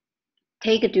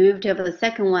 take a derivative of the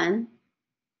second one,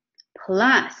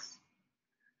 plus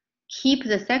keep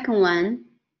the second one,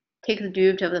 take the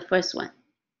derivative of the first one.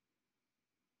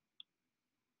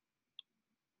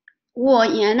 Or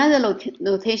in another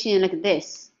notation like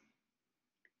this.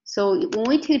 So when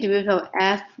we take derivative of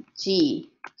fg,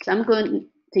 so I'm going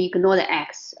to ignore the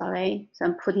x, all right? So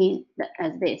I'm putting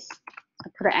as this. I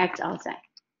put the x outside.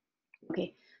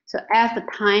 Okay, so f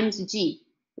times g,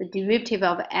 the derivative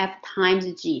of f times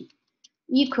g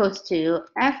equals to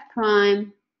f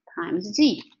prime times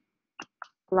g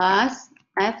plus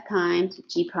f times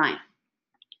g prime.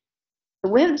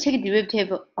 So we have to take a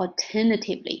derivative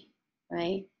alternatively,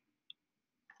 right?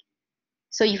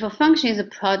 So if a function is a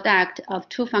product of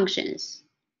two functions,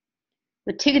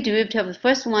 we take a derivative of the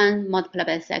first one multiplied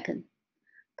by the second,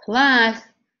 plus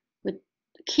we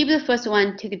keep the first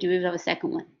one, take a derivative of the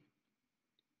second one.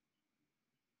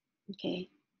 Okay,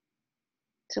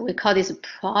 so we call this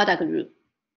product rule.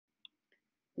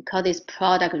 We call this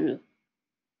product rule.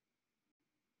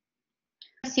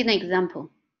 Let's see an example.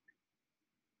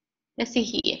 Let's see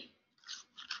here.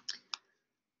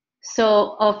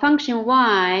 So our function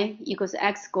y equals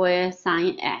x squared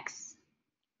sine x.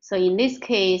 So in this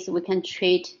case, we can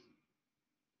treat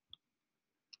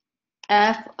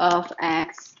f of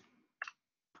x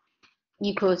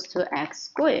equals to x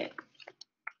squared,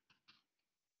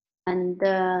 and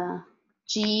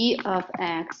g of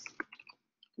x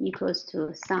equals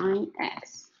to sine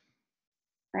x,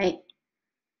 right?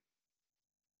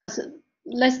 So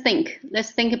let's think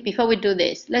before we do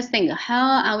this. Let's think,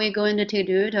 how are we going to take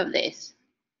the derivative of this?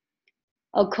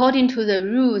 According to the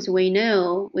rules we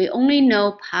know, we only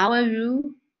know power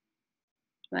rule,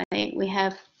 right? We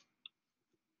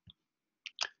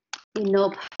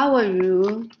know power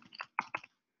rule,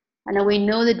 and we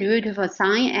know the derivative of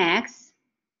sine x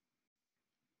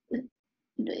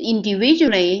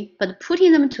individually, but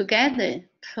putting them together,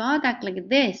 product like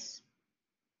this,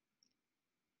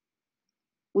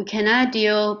 we cannot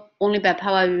deal only by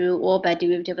power rule or by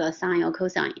derivative of sine or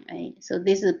cosine, right? So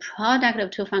this is a product of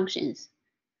two functions.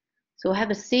 So we have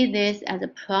to see this as a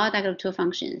product of two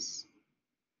functions.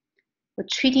 We're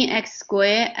treating x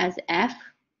squared as f.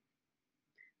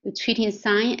 We're treating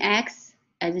sine x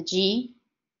as g.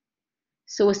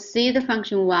 So we see the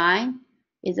function y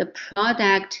is a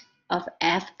product of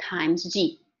f times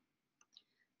g.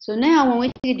 So now when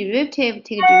we take a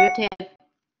derivative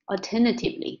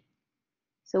alternatively.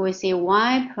 So we say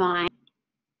y prime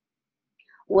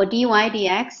or dy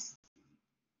dx.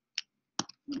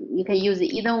 You can use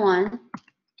either one,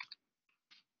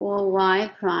 or y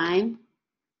prime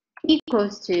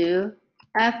equals to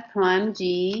f prime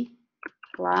g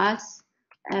plus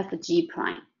fg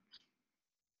prime.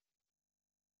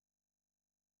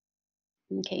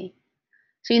 Okay,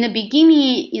 so in the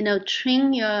beginning,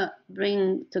 train your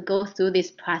brain to go through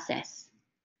this process.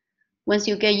 Once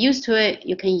you get used to it,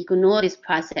 you can ignore this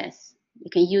process. You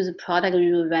can use the product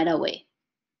rule right away.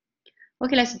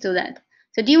 Okay, let's do that.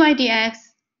 So dy dx,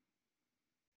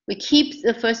 we keep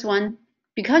the first one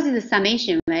because it's a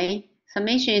summation, right?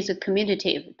 Summation is a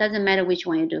commutative. Doesn't matter which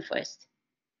one you do first.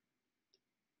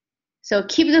 So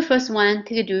keep the first one,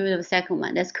 take a derivative of the second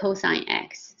one. That's cosine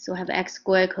x. So we have x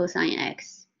squared cosine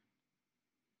x.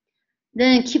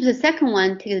 Then keep the second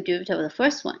one, take the derivative of the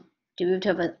first one.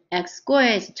 Derivative of x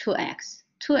squared is 2x.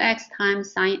 2x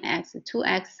times sine x,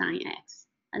 2x sine x.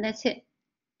 And that's it.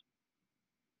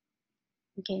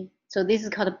 Okay, so this is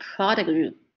called a product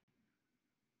rule.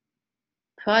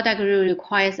 Product rule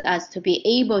requires us to be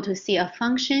able to see a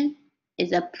function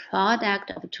is a product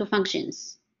of two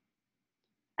functions.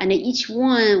 And each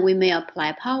one, we may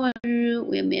apply power rule,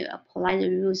 we may apply the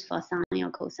rules for sine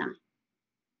or cosine.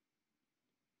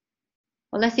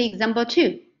 Well, let's see example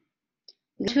 2.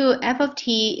 F of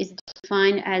t is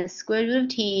defined as square root of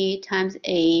t times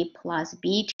a plus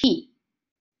bt.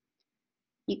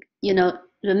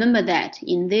 Remember that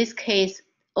in this case,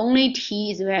 only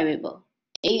t is variable.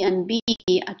 A and b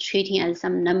are treating as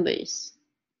some numbers.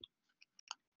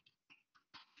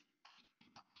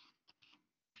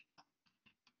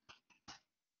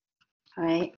 All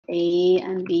right, a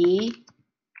and b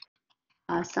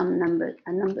are some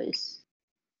numbers.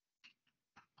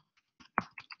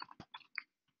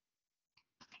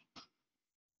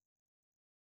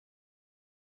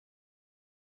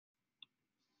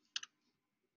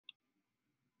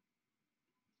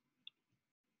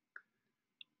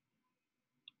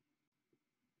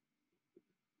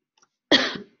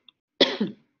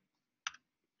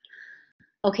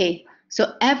 Okay,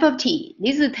 so f of t,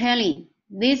 this is telling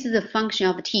this is a function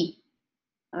of t,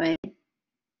 all right?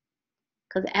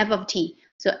 Because f of t,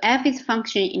 so f is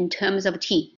function in terms of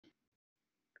t.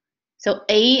 So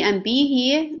a and b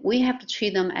here, we have to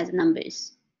treat them as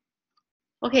numbers.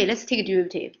 Okay, let's take a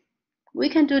derivative. We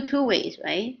can do two ways,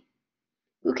 right?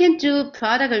 We can do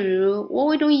product rule, or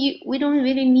we don't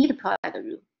really need product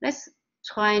rule. Let's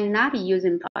try not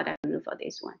using product rule for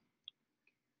this one.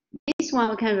 This one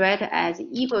we can write as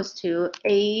equals to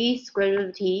a square root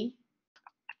of t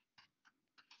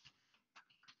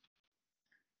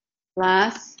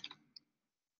plus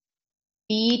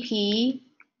bt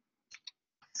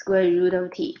square root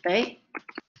of t, right?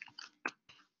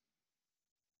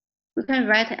 We can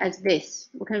write it as this.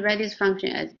 We can write this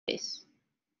function as this.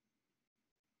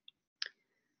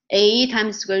 A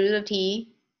times square root of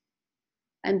t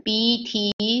and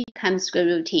bt times square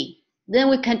root of t. Then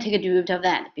we can take a derivative of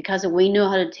that because we know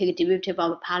how to take a derivative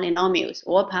of polynomials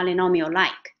or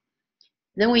polynomial-like.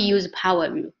 Then we use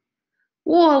power rule.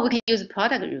 Or we can use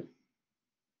product rule.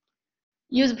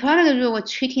 Use product rule, we're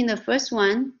treating the first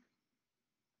one.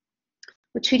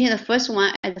 We're treating the first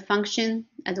one as a function,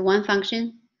 as one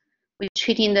function. We're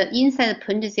treating the inside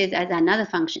parentheses as another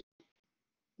function.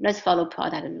 Let's follow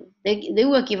product rule. They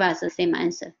will give us the same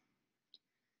answer.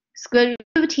 Square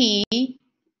root of t,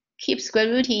 keep square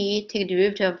root of t, take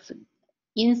derivative of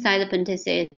inside the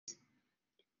parentheses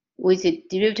with the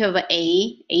derivative of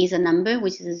a is a number,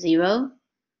 which is 0.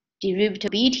 Derivative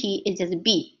of bt is just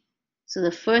b. So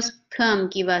the first term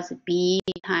gives us b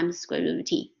times square root of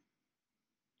t.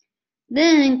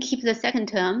 Then keep the second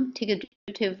term, take a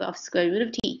derivative of square root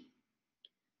of t.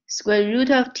 Square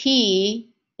root of t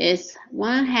is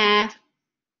 1/2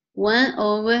 1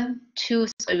 over 2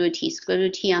 square root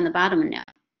of t on the bottom now.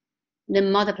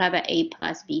 Then multiply by a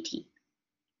plus bt.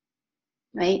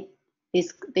 Right?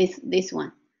 This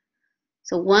one.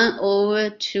 So 1 over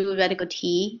 2 radical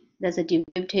t, that's a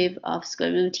derivative of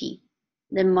square root of t.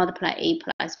 Then multiply a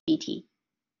plus bt.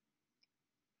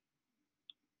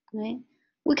 Right?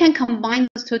 We can combine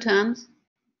those two terms.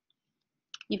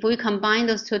 If we combine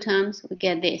those two terms, we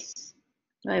get this.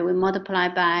 Right? We multiply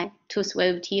by 2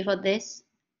 square root of t for this,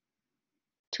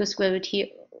 2 square root of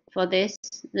t for this.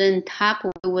 Then top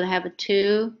we will have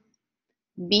 2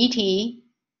 bt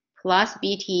plus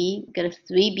bt, get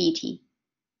 3 bt.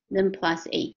 Then plus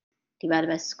 8 divided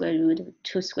by square root of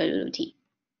 2 square root of t.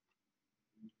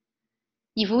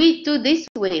 If we do this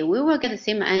way, we will get the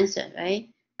same answer, right?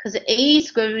 Because a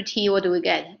square root of t, what do we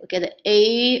get? We get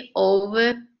a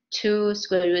over 2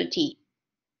 square root of t.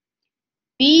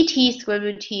 bt square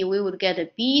root of t, we would get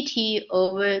a bt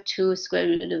over 2 square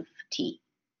root of t.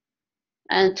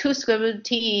 And 2 square root of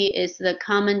t is the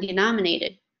common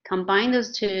denominator. Combine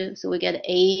those two, so we get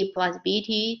a plus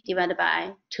bt divided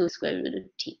by 2 square root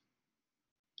of t.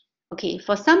 Okay,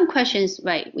 for some questions,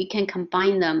 right, we can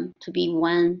combine them to be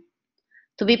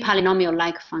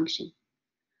polynomial-like function.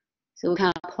 So we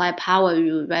can apply power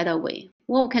rule right away.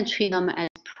 Or we can treat them as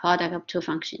product of two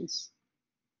functions.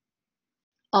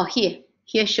 Oh,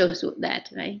 here shows you that,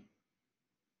 right?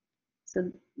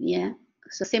 So yeah,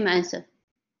 so same answer.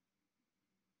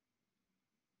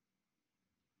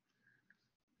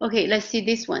 Okay, let's see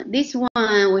this one. This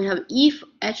one, we have if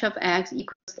h of x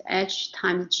equals h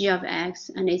times g of x,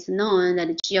 and it's known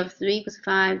that g of 3 equals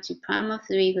 5, g prime of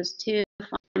 3 equals 2,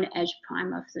 find h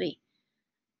prime of 3.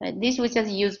 Right, this we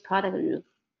just use product rule.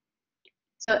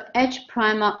 So h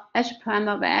prime of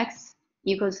x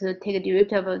equals to take a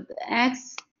derivative of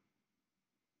x,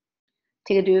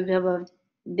 take a derivative of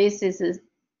this is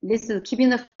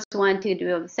keeping the first one, take a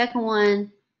derivative of the second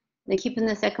one, then keeping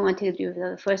the second one, take a derivative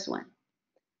of the first one.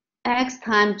 X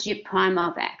times g prime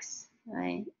of x,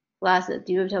 right? Plus the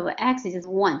derivative of x is just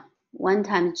 1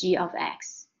 times g of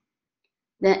x.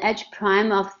 Then h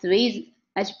prime of 3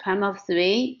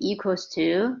 equals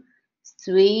to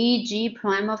 3g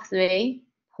prime of 3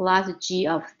 plus g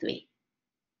of 3.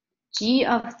 G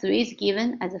of 3 is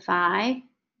given as 5.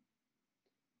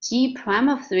 G prime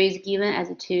of 3 is given as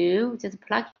 2. Just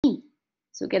plug in.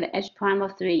 So we get h prime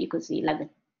of 3 equals 11.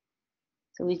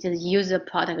 So we just use the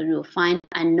product rule, find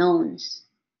unknowns.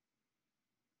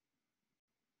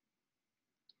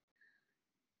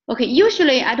 Okay,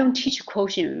 usually I don't teach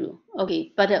quotient rule.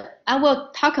 Okay, but I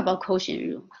will talk about quotient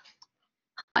rule.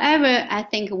 However, I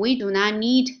think we do not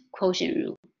need quotient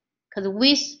rule because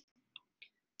with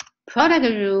product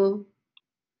rule,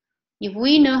 if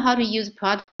we know how to use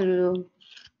product rule,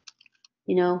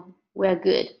 you know, we're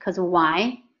good. Because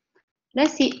why?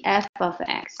 Let's see f of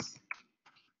x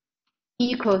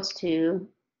equals to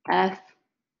f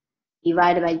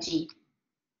divided by g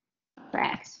for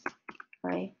x,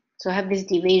 right? So I have this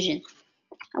division.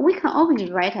 And we can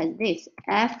always write as this,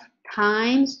 f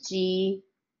times g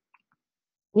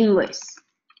inverse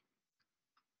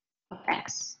of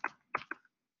x,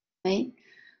 right?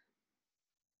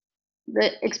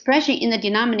 The expression in the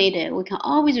denominator, we can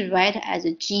always write as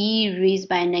a g raised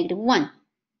by -1,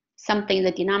 something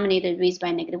the denominator raised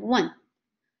by -1.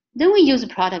 Then we use the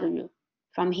product rule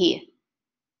from here,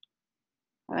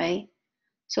 all right?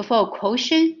 So for a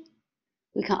quotient,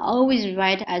 we can always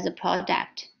write as a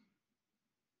product.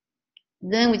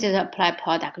 Then we just apply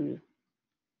product rule.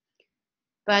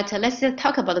 But let's just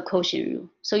talk about the quotient rule.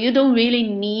 So you don't really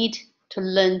need to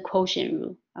learn quotient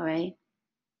rule, all right?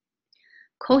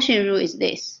 Quotient rule is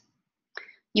this.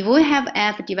 If we have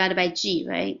f divided by g,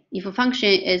 right? If a function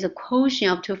is a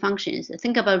quotient of two functions,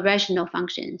 think about rational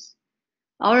functions.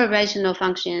 All rational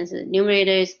functions,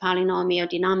 numerator is polynomial,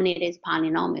 denominator is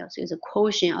polynomial. So it's a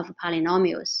quotient of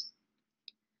polynomials.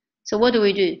 So what do?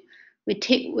 We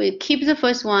keep the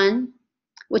first one,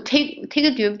 we take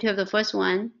a derivative of the first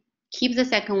one, keep the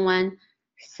second one,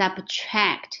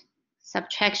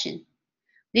 subtraction.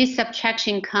 This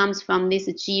subtraction comes from this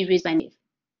g raised by negative,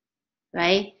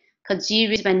 right? Because g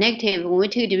raised by negative, when we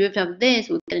take a derivative of this,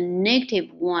 we get a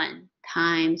 -1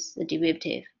 times the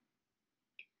derivative.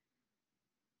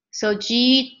 So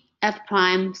g f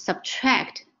prime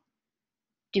subtract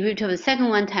derivative of the second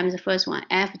one times the first one,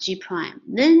 f g prime,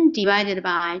 then divided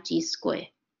by g squared,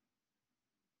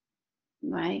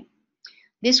 right?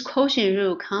 This quotient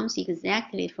rule comes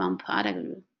exactly from product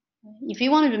rule. If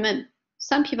you want to remember,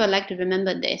 some people like to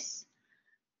remember this,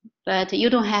 but you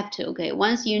don't have to, okay?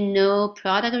 Once you know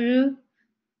product rule,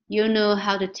 you know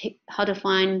how to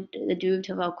find the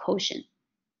derivative of quotient.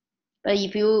 But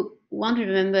if you want to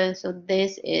remember, so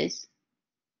this is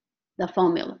the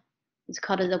formula. It's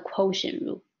called the quotient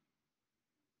rule.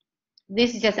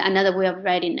 This is just another way of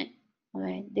writing it. All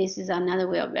right, this is another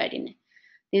way of writing it.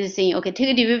 This is saying, okay, take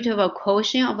a derivative of a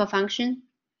quotient of a function.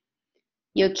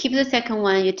 You keep the second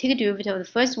one, you take a derivative of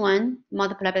the first one,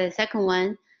 multiply by the second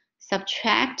one,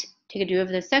 subtract, take a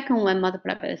derivative of the second one,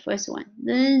 multiply by the first one,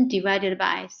 then divided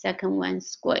by second one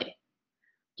squared,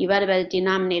 divided by the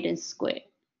denominator squared.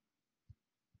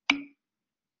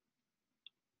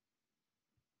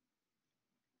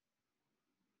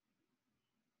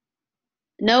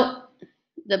 No,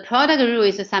 the product rule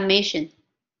is a summation.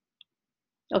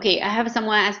 Okay, I have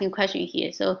someone asking a question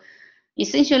here. So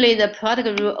essentially the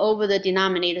product rule over the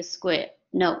denominator square.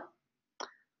 No,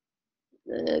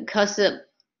 because the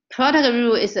product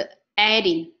rule is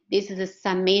adding. This is a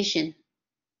summation.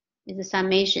 It's a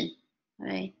summation,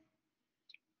 right?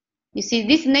 You see,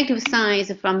 this negative sign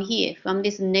is from here, from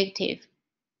this negative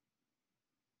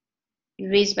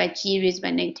raised by g raised by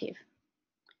negative.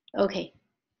 Okay.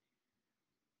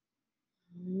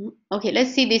 Okay,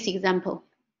 let's see this example.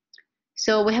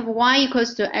 So we have y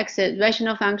equals to x, a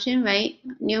rational function, right?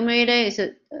 Numerator is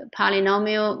a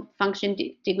polynomial function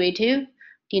degree 2.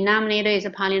 Denominator is a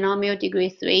polynomial degree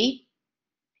 3.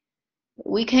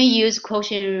 We can use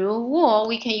quotient rule, or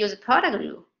we can use product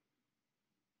rule.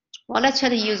 Well, let's try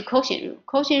to use quotient rule.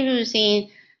 Quotient rule is saying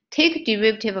take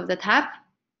derivative of the top,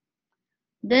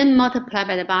 then multiply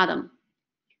by the bottom.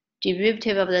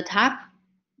 Derivative of the top,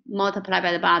 multiply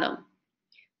by the bottom.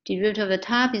 Derivative of the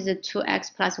top is a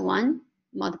 2x plus 1,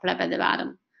 multiply by the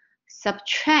bottom.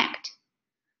 Subtract.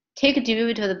 Take a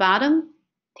derivative of the bottom,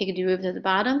 take a derivative of the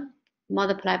bottom,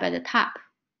 multiply by the top.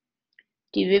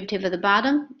 Derivative of the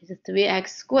bottom is 3x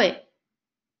squared,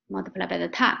 multiply by the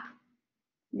top.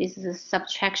 This is a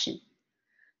subtraction.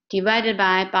 Divided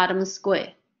by bottom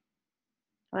square.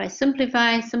 All right,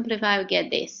 simplify, we get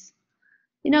this.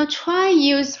 You know, try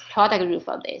use product rule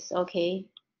for this, okay?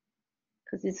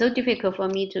 Because it's so difficult for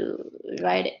me to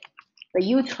write it. But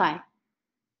you try.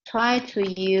 Try to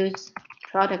use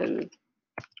product rule.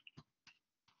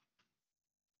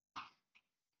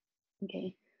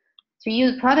 Okay. To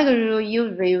use product rule,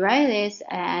 you rewrite this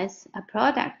as a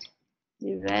product.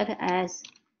 You write it as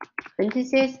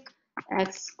parentheses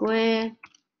x squared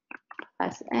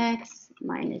plus x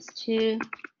minus 2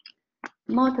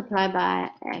 multiplied by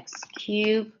x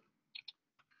cubed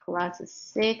plus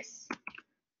 6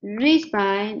 raised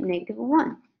by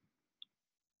 -1.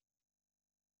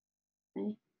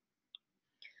 Okay.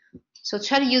 So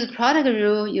try to use the product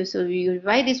rule. You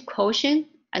write this quotient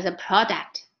as a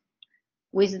product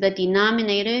with the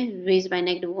denominator raised by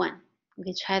 -1.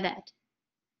 Okay, try that.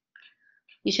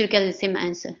 You should get the same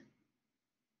answer.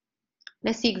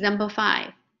 Let's see example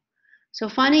 5. So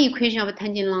find the equation of a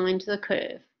tangent line to the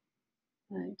curve.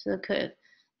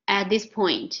 At this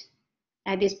point.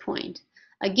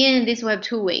 Again, this will have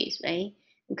two ways, right?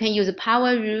 We can use a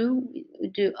power rule.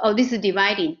 This is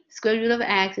dividing. Square root of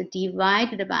x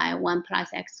divided by 1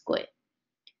 plus x squared.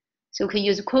 So we can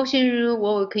use quotient rule,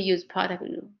 or we could use product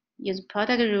rule. Use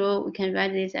product rule, we can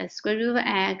write this as square root of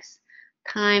x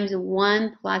times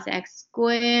 1 plus x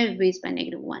squared raised by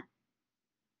 -1.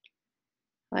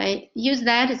 Right? Use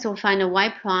that, so find a y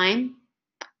prime.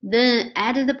 Then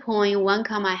at the point 1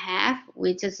 comma half,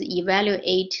 we just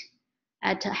evaluate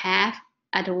at half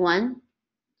at 1.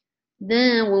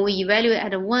 Then when we evaluate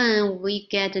at 1, we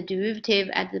get the derivative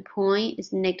at the point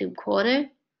is negative quarter.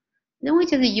 Then we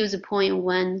just use the point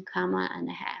 1 comma and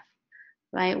a half,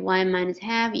 right? 1 minus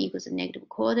half equals a negative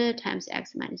quarter times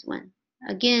x minus 1.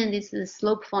 Again, this is the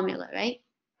slope formula, right?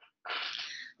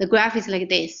 The graph is like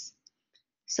this.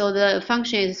 So the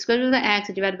function is square root of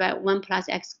x divided by 1 plus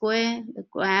x squared. The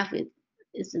graph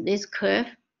is this curve.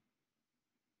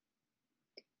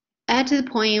 At the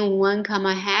point 1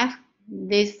 comma half,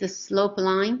 this is the slope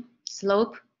line.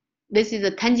 This is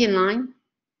the tangent line.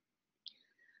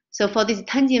 So for this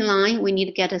tangent line, we need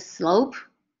to get a slope,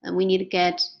 and we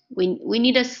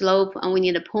need a slope and we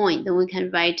need a point. Then we can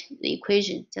write the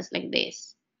equation just like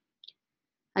this.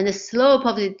 And the slope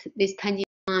of this tangent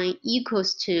line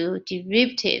equals to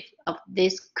derivative of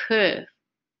this curve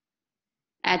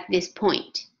at this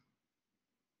point.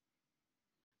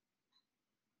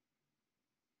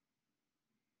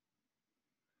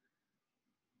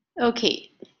 Okay,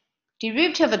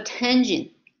 derivative of tangent.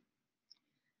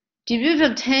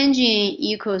 Derivative of tangent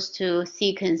equals to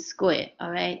secant squared,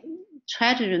 all right?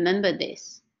 Try to remember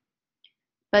this.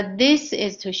 But this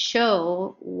is to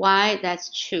show why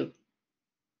that's true.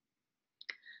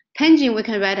 Tangent we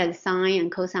can write as sine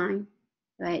and cosine,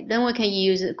 right? Then we can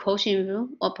use the quotient rule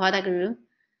or product rule.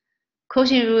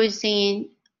 Quotient rule is saying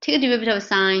take a derivative of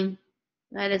sine,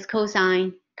 right? That's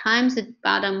cosine times the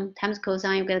bottom times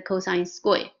cosine, you get cosine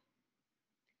squared.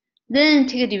 Then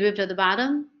take a derivative of the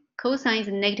bottom. Cosine is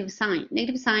a negative sign.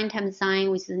 Negative sign times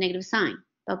sine, which is a negative sign.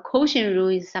 But quotient rule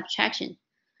is subtraction.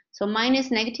 So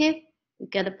minus negative, we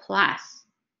get a plus.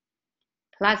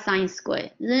 Plus sine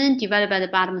squared. Then divided by the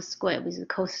bottom square, which is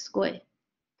cos squared.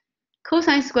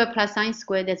 Cosine squared plus sine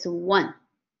squared, that's 1.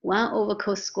 1 over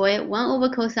cos squared. 1 over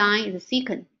cosine is a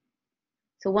secant.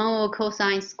 So 1 over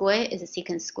cosine squared is a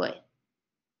secant squared,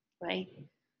 right?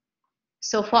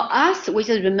 So for us, we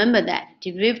just remember that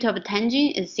derivative of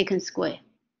tangent is secant squared.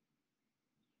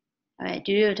 All right,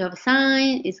 derivative of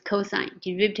sine is cosine.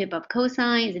 Derivative of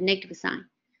cosine is a negative sign.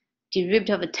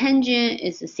 Derivative of tangent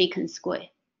is the secant squared.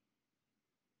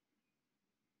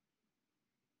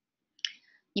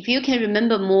 If you can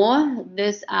remember more,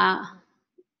 these are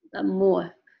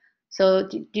more. So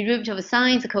derivative of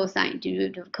sine is cosine.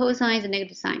 Derivative of cosine is a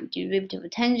negative sign. Derivative of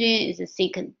tangent is a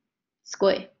secant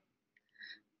squared.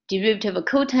 Derivative of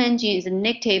cotangent is a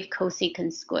negative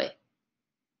cosecant squared.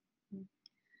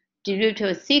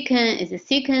 Derivative of secant is a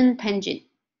secant tangent.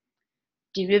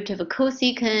 Derivative of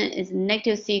cosecant is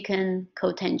negative secant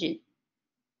cotangent.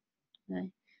 Right?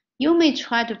 You may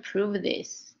try to prove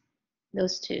this,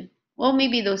 those two, or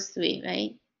maybe those three,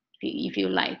 right? If you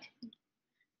like.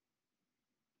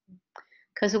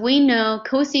 Because we know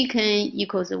cosecant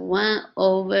equals 1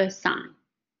 over sine,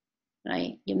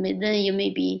 right? You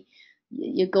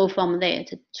go from there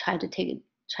to try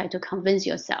to convince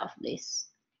yourself this.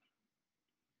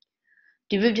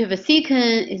 Derivative of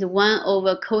secant is 1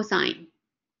 over cosine,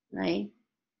 right?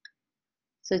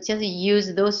 So just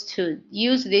use those two.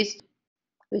 Use this,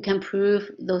 we can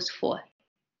prove those 4.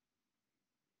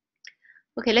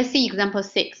 Okay, let's see example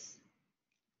 6.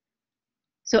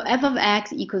 So f of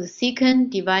x equals secant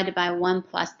divided by 1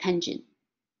 plus tangent.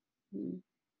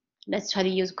 Let's try to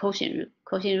use quotient rule.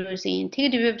 Quotient rule is saying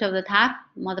take a derivative of the top,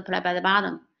 multiply by the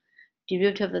bottom.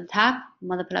 Derivative of the top,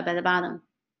 multiply by the bottom.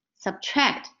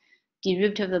 Subtract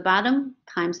derivative of the bottom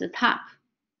times the top.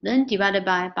 Then divided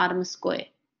by bottom square.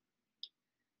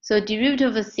 So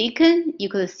derivative of secant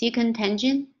equals secant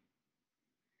tangent.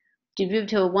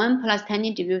 Derivative of 1 plus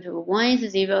tangent, derivative of 1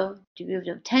 is 0.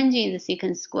 Derivative of tangent is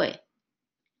secant square.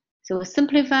 So we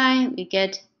simplify, we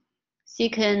get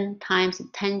secant times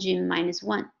tangent minus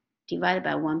 1 divided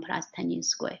by 1 plus tangent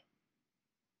square.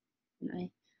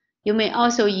 Right? You may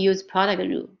also use product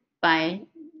rule by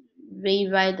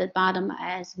rewrite the bottom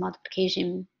as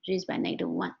multiplication raised by negative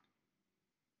 1.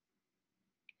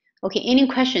 Okay, any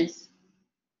questions?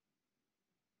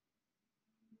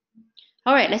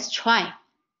 All right, let's try.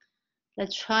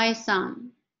 Let's try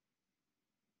some.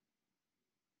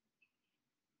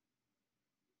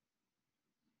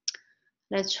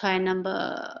 Let's try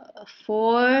number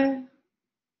 4.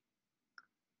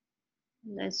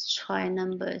 Let's try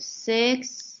number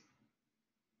 6.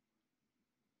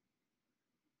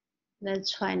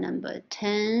 Let's try number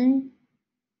 10.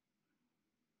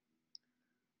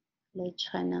 Let's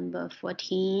try number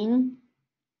 14.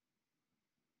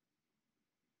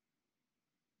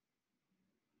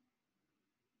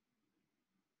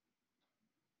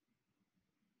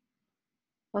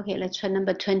 Okay, let's try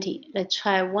number 20. Let's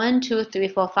try 1, 2, 3,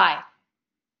 4, 5.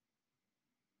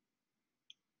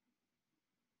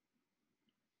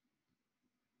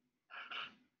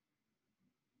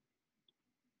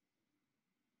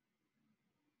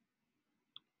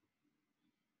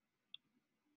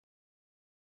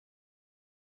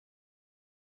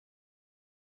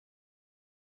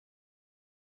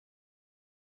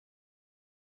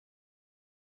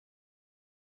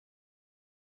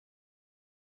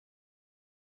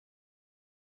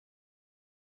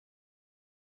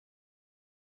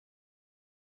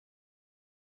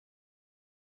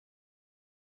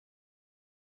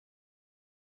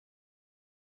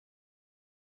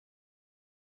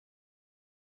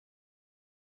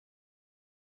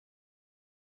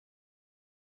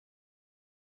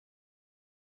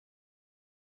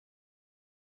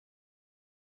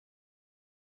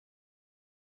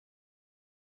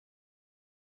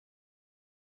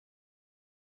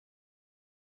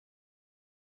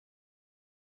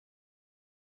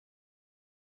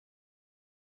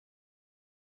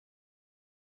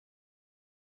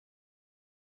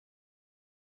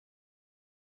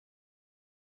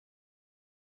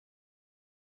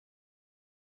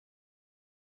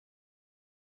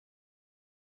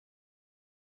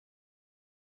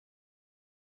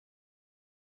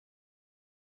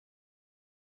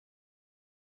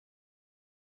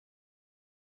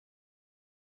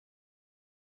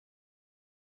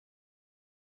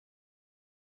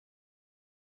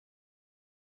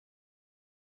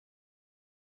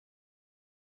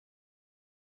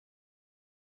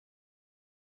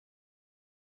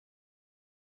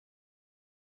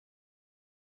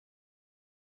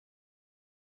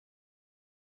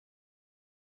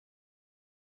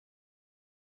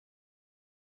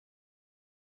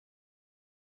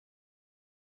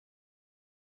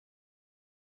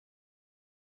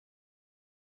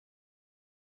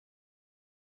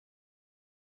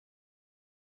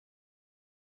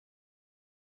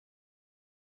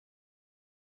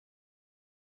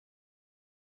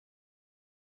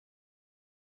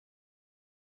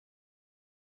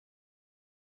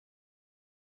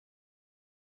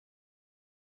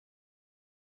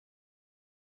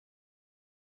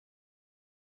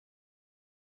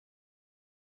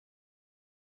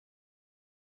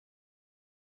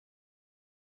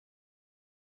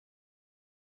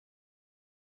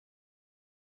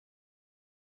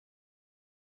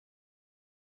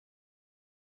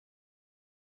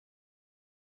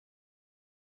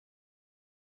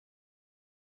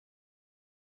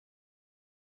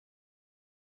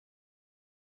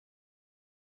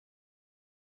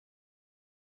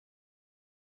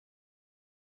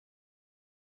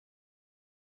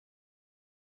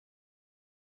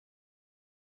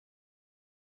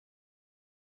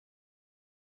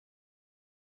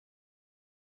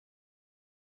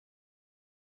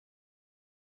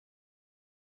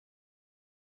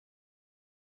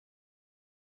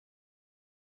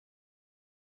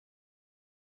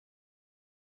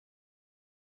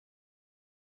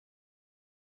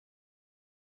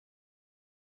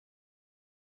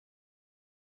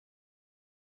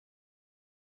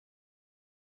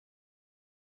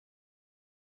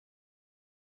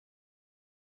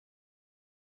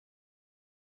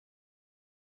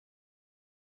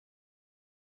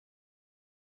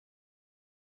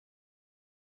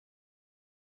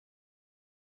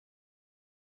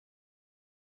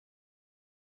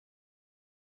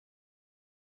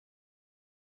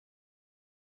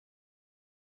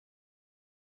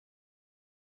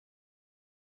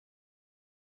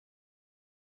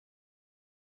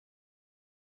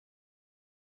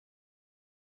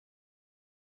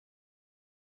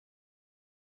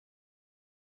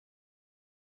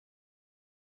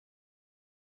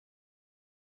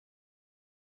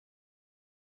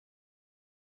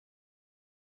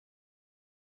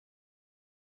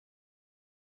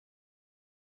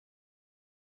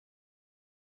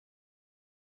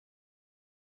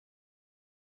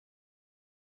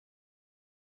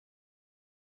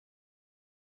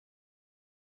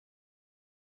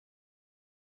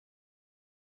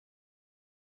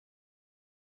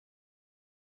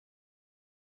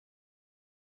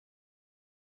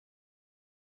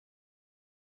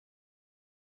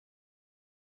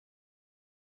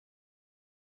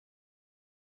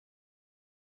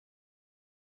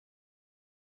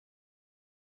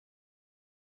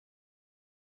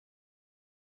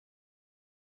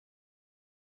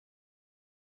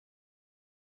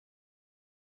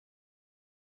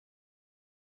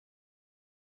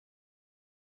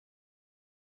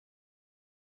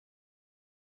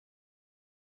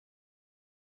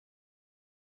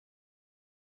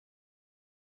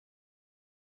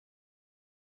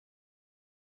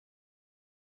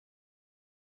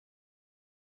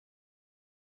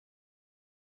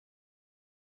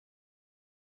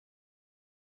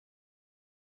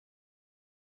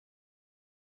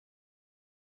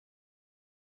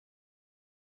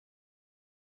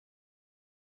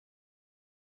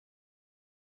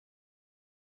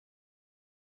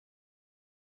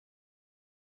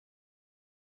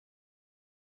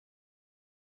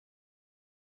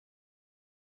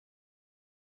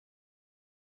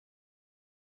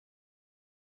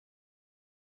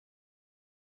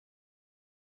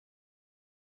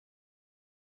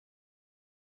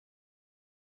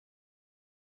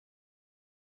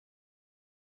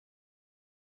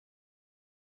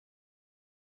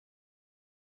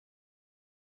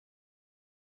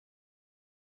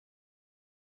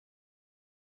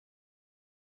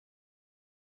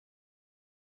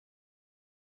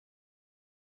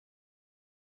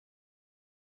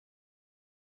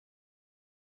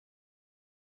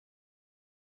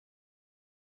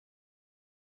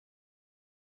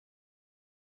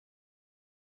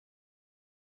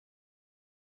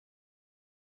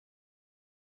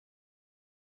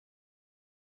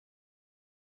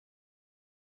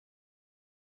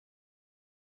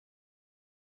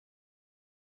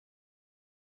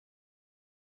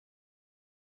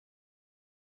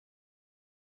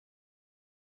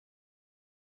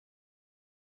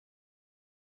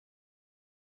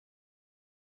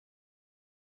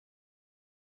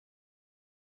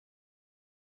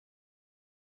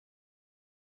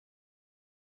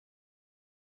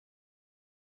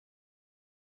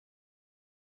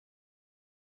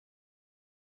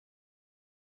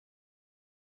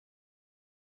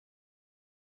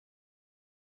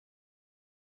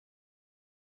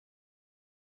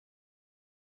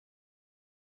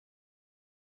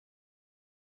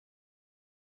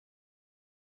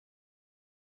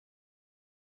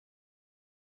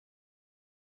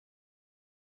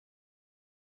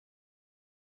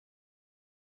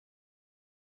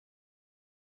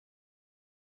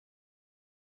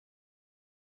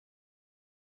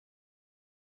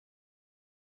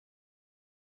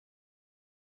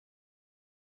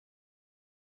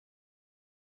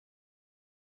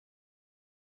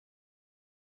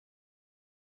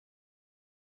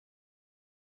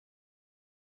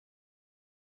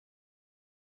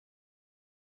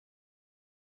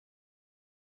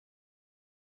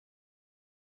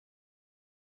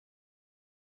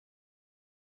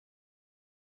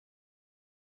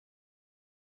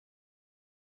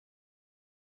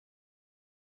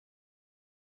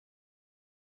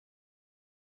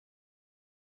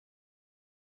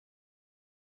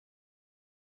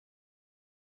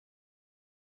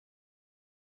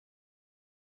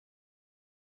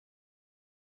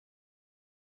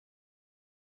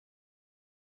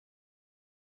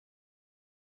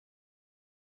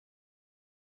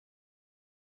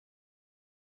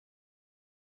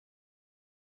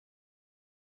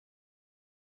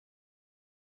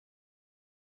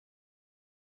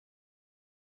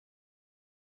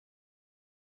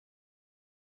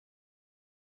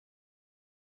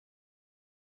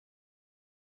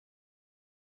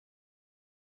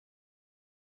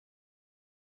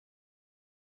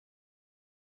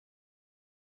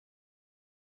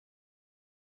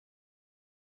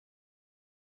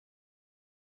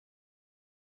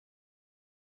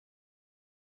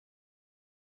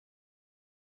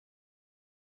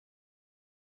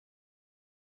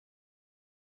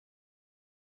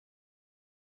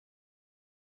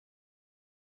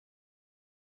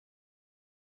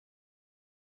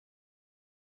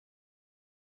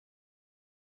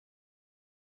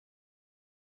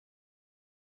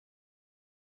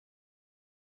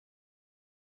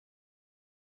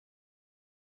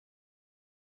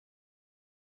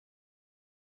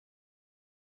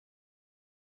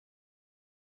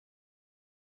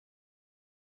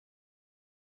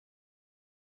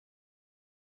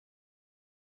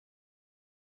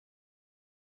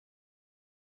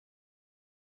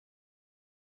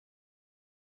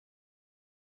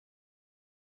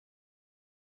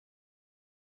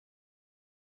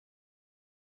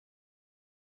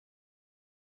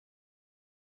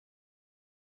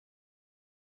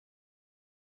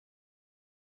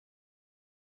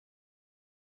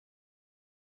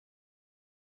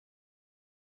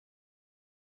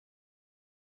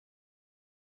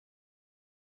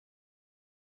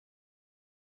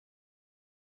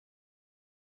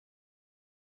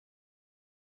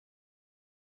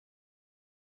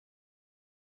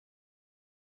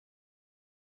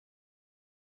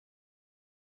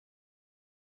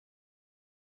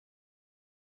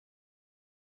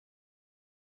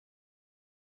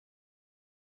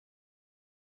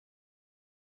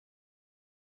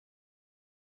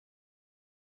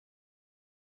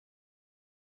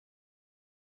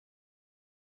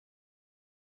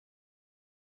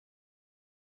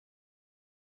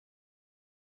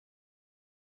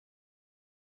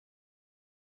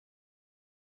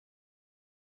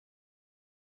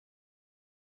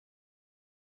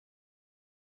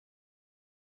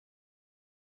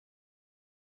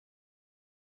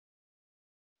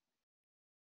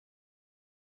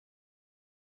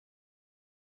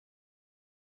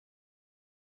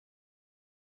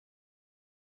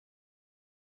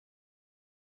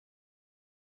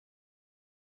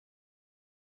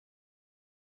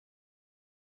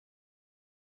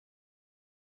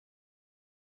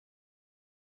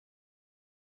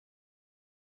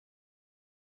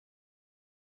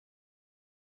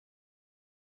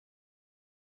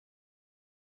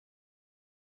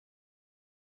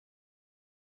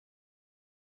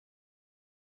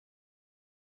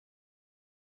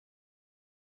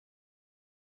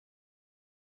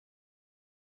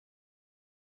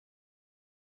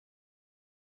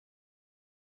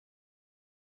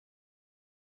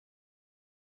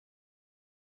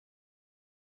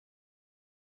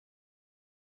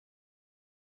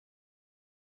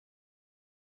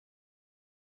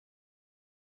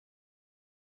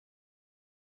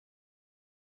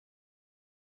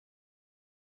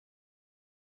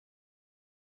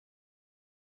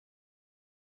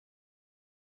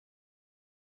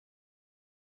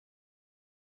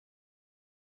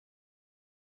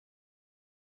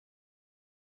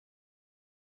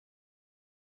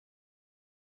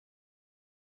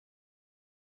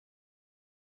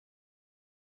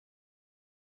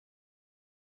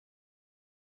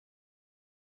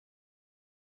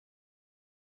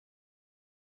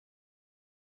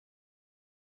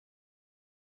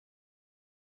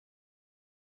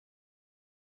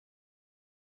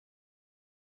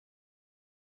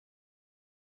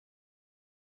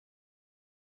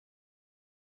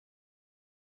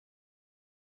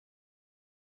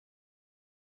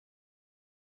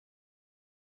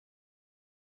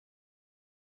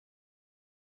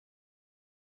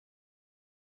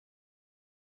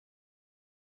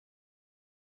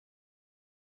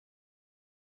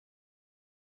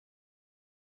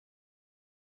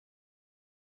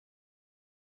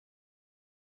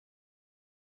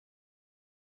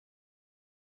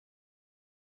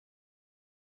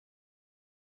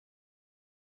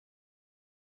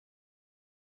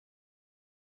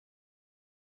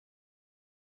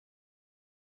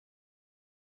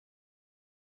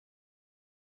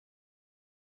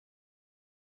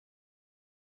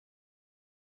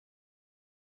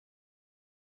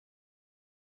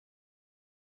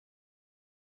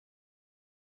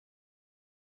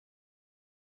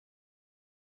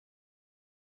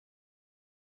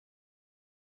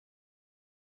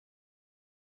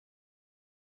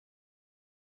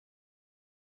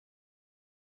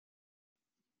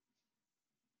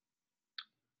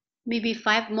 Maybe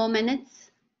 5 more minutes.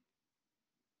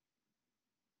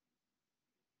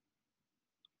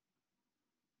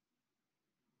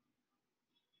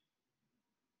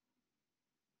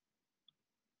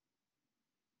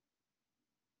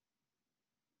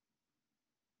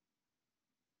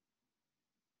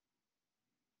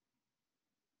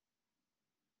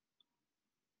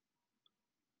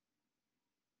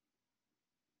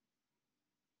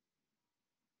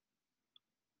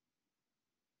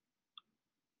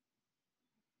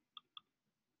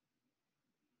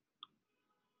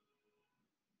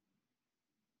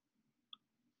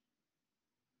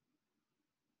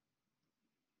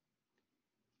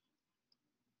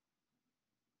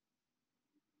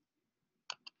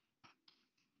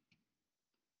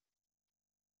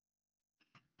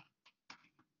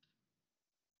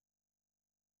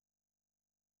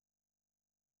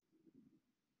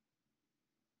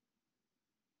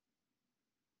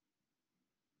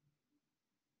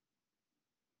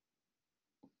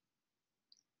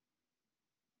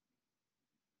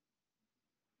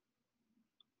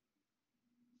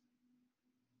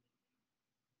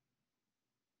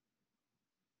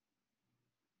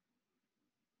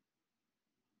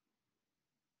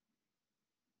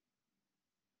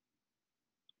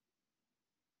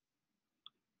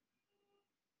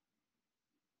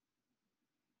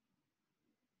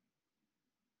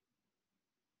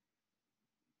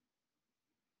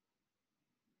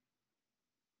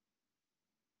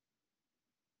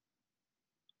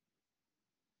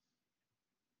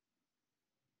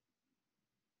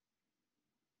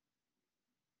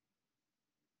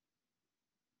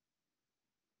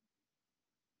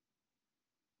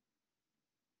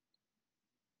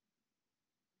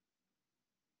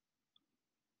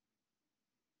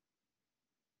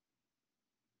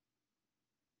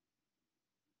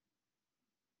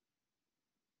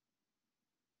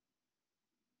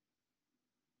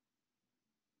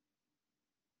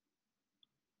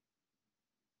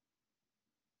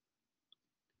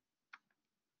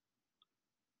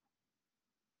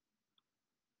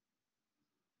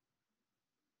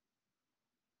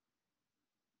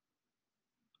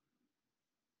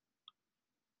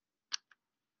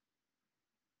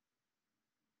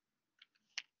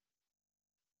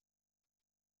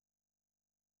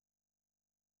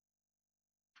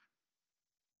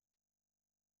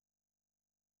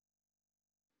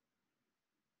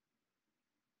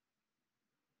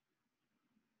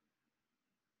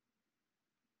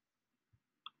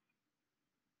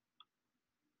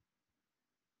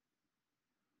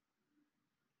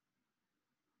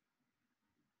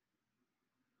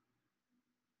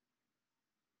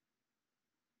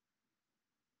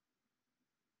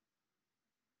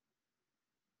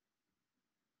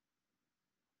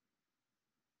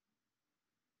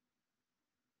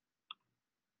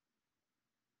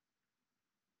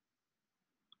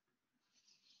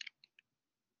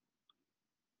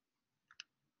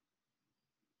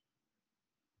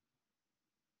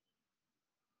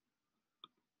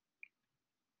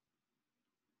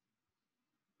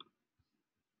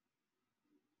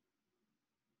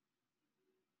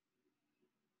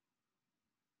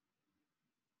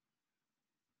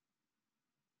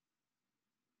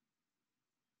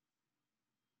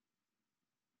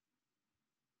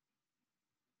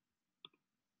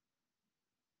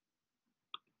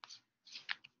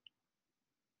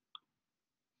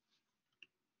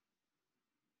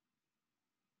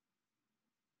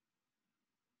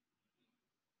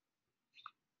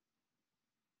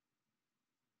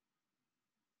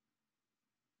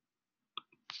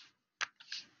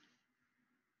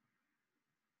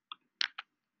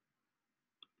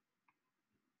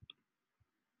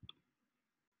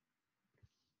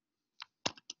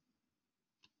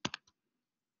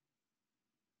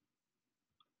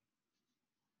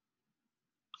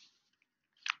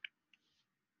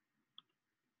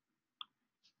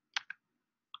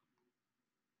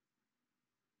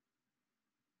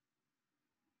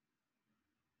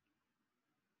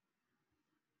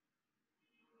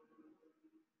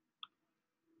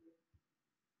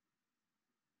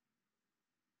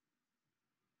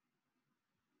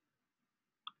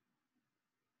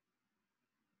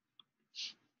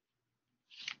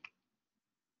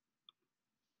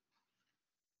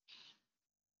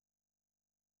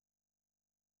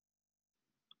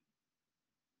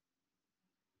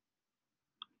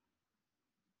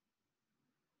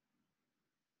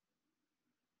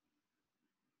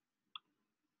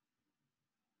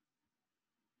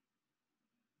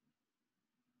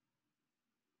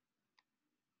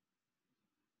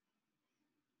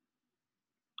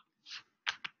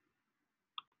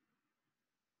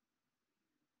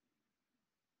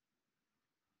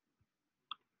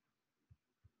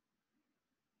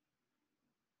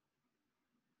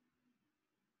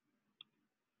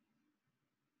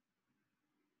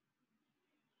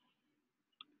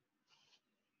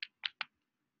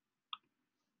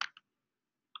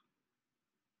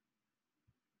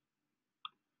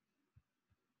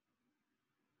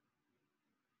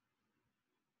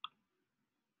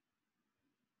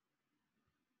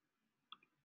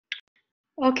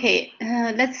 Okay,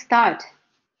 let's start.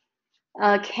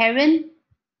 Karen.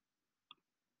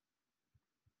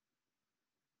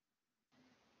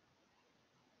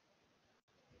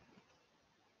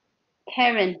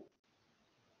 Karen.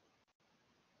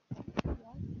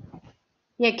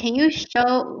 Yeah, can you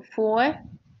show 4?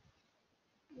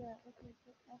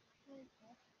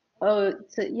 Oh,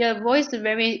 so your voice is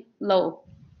very low.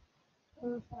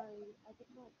 Oh, sorry. I think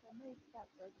my step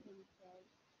broken, so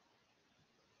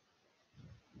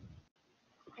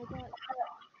I got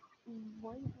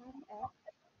 1/2 x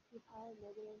to the power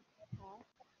negative half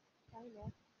sine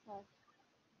x plus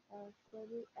square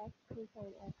root x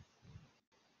cosine x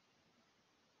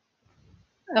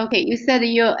Okay, you said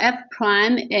your f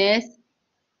prime is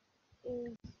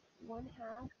is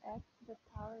 1/2 x to the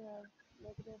power of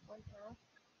negative 1/2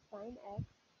 sine x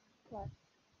plus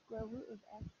square root of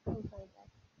x cosine x.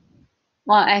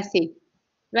 oh, I see.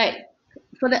 Right.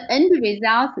 For the end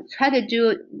result, try to do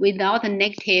it without the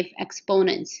negative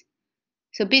exponents.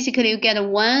 So basically, you get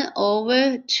 1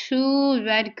 over 2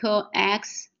 radical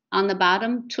x on the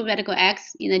bottom, 2 radical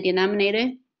x in the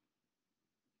denominator,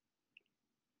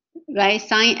 right?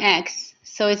 Sine x.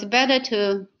 So it's better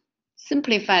to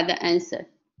simplify the answer.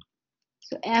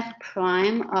 So f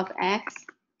prime of x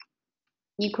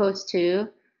equals to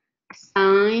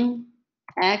sine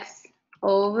x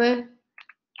over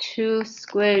 2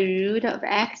 square root of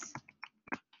x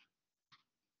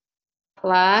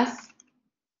plus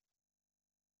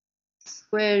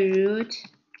square root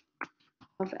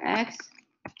of x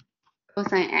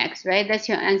cosine x, right? That's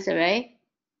your answer, right?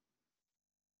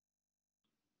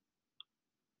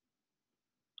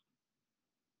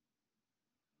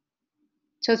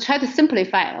 So try to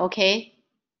simplify, okay?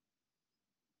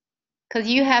 Because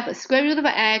you have a square root of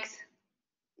x,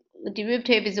 the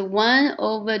derivative is 1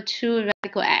 over 2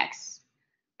 radical x.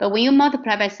 But when you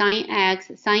multiply by sine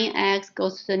x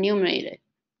goes to the numerator.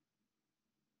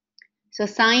 So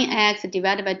sine x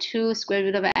divided by 2 square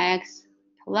root of x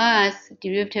plus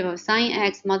derivative of sine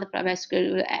x multiplied by square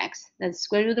root of x. That's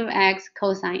square root of x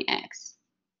cosine x.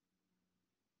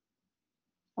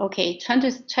 Okay, try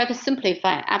to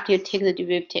simplify after you take the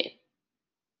derivative.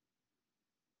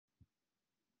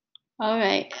 All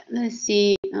right, let's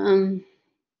see.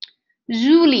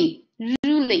 Zuli,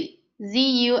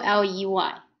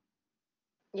 Z-U-L-E-Y.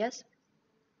 Yes,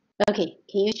 Okay,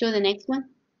 can you show the next one?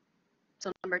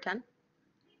 so number 10.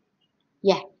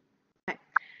 Yeah. Okay.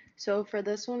 So for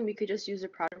this one, we could just use the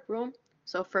product rule.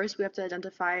 So first we have to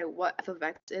identify what f of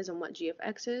x is and what g of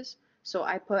x is. So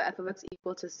I put f of x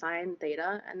equal to sine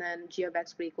theta, and then g of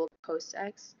x would equal cos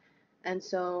x. And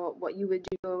so what you would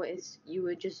do is you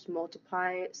would just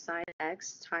multiply sine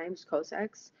x times cos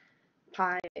x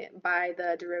by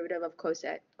the derivative of cos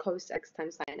x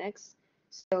times sine x.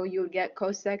 So you would get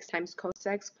cos x times cos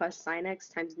x plus sine x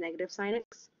times negative sine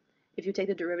x if you take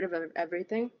the derivative of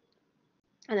everything.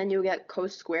 And then you get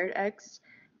cos squared x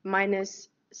minus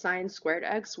sine squared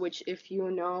x, which if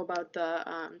you know about the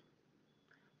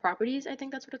properties, I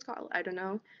think that's what it's called, I don't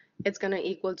know, it's going to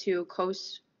equal to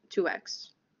cos 2x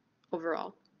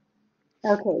overall.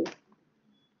 Okay.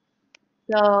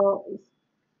 So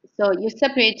you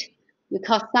separate, you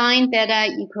cosine theta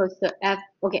equals to f.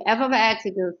 Okay, f of x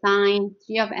equals sine,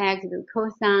 g of x equals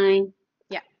cosine.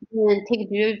 Yeah. And then take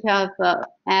derivative of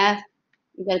f,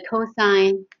 you get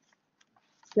cosine.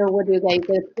 So what do you get? You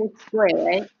get cos squared,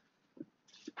 right?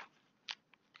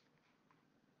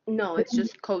 No, it's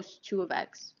just cos 2 of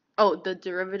x. Oh, the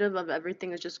derivative of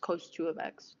everything is just cos 2 of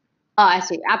x. Oh, I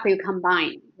see. After you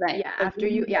combine, right?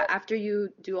 Yeah, after you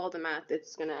do all the math,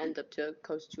 it's gonna end up to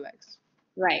cos 2x.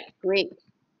 Right. Great.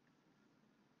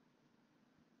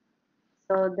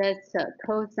 So that's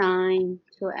cosine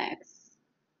 2x.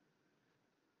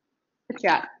 Good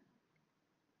job.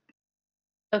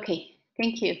 Okay.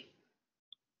 Thank you.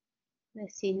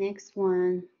 Let's see next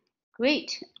one.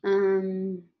 Great.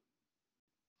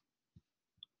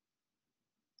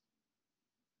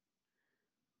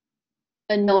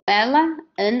 A novella,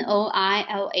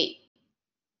 N-O-I-L-A.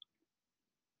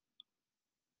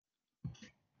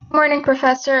 Morning,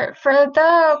 Professor. For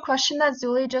the question that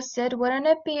Zuli just did, wouldn't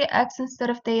it be x instead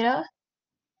of theta?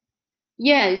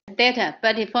 Yeah, data,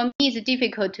 but for me it's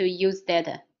difficult to use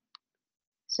data.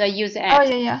 So I use X. Oh,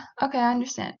 yeah. Okay, I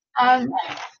understand.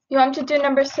 You want me to do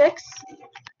number 6?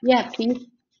 Yeah, please.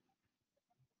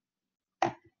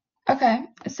 Okay,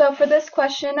 so for this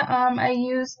question, I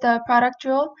used the product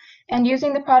rule, and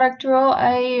using the product rule,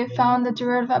 I found the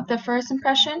derivative of the first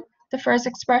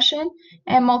expression,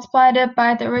 and multiplied it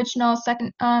by the original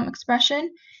second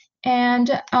expression, and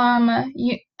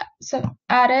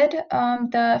added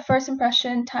the first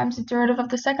impression times the derivative of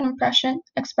the second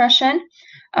expression,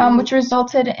 which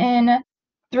resulted in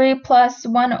 3 plus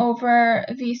 1 over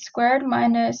v squared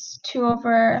minus 2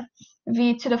 over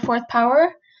v to the fourth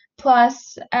power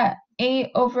plus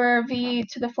 8 over v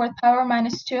to the fourth power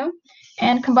minus 2.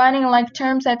 And combining like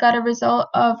terms, I got a result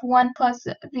of 1 plus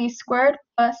v squared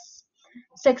plus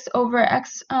 6 over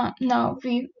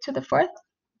v to the fourth.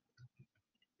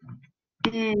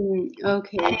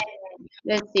 Okay.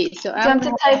 Let's see. So Do I you want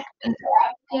will to have type?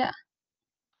 Yeah.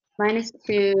 minus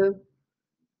 2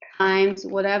 times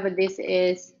whatever this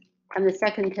is, and the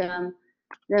second term,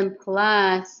 then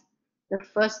plus the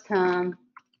first term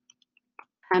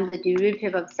times the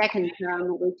derivative of second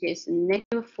term, which is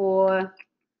negative 4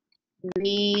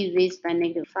 v raised by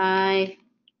negative 5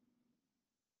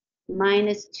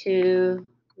 minus 2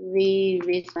 v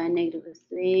raised by negative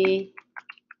 3.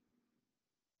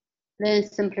 Then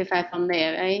simplify from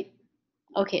there, right?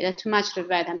 Okay, that's too much to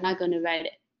write. I'm not going to write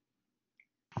it.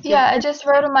 So Yeah, I just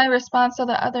wrote in my response so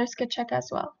that others could check as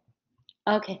well.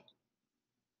 Okay.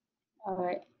 All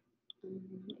right.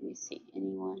 Let me see.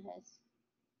 Anyone has?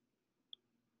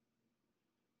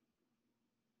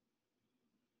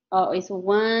 Oh, it's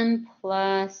 1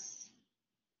 plus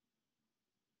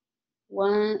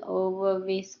 1 over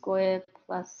v squared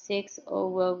plus 6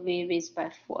 over v raised by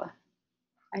 4.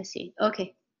 I see.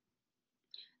 Okay.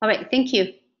 All right. Thank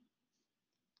you.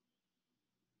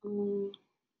 All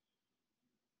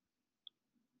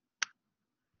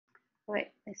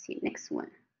right. Let's see. Next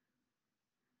one.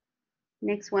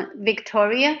 Next one.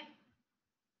 Victoria.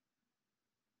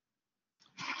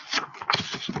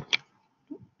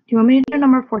 Do you want me to do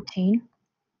number 14?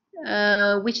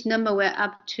 Which number we're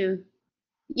up to?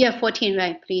 Yeah, 14,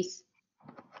 right, please.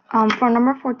 For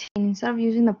number 14, instead of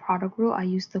using the product rule, I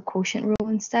used the quotient rule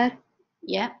instead.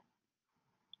 Yeah.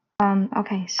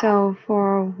 Okay, so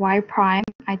for y prime,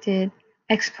 I did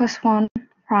x plus 1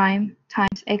 prime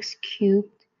times x cubed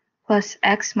plus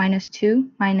x minus 2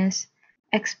 minus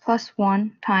x plus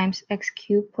 1 times x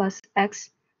cubed plus x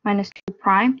minus 2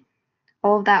 prime.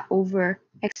 All of that over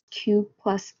x cubed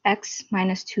plus x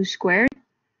minus 2 squared.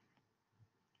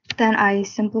 Then I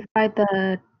simplified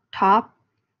the top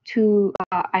to,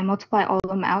 I multiply all of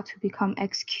them out to become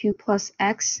x cubed plus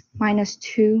x minus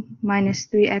 2 minus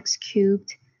 3x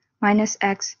cubed minus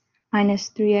x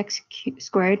minus 3x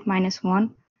squared minus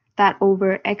 1. That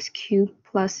over x cubed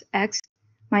plus x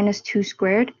minus 2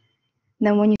 squared.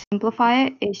 Then when you simplify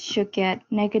it, it should get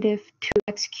negative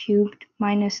 2x cubed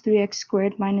minus 3x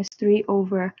squared minus 3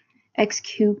 over x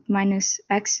cubed minus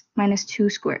x minus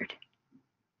 2 squared.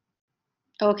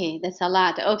 Okay, that's a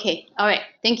lot. Okay, all right.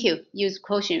 Thank you. Use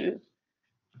quotient rule.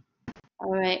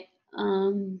 All right.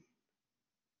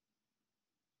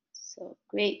 So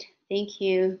great. Thank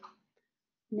you.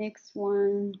 Next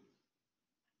one.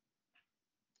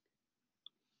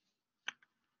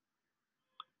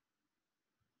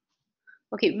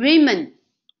 Okay, Raymond.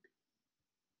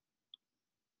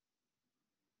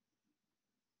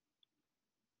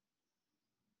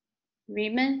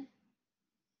 Raymond.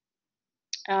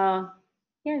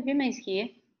 Yeah, Raymond is here.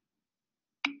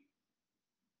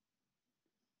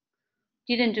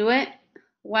 Didn't do it.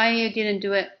 Why you didn't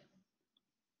do it?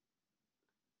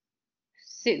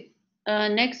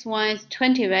 Next one is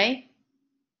 20, right?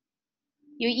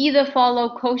 You either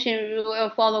follow quotient rule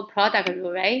or follow product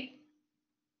rule, right?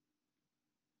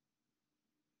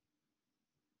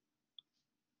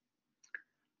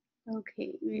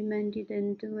 Okay, Raymond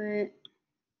didn't do it.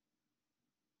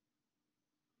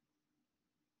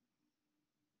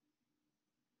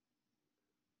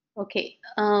 Okay,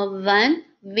 Van,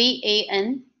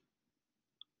 V-A-N.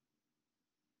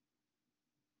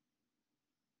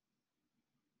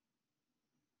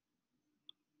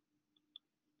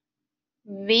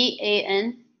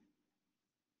 V-A-N.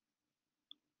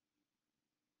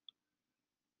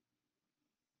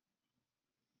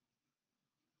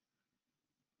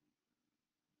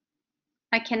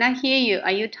 I cannot hear you.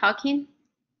 Are you talking?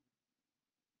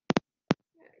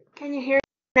 Can you hear me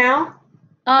now?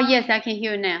 Oh, yes, I can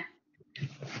hear you now.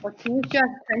 Well, can you show us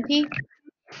 20?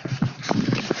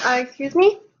 Excuse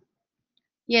me?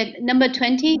 Yeah, number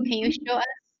 20, can you show us?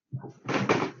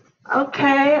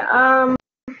 Okay,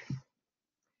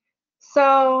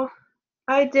 so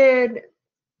I did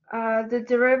the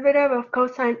derivative of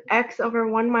cosine x over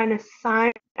 1 minus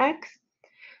sine x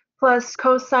plus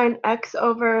cosine x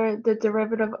over the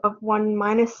derivative of 1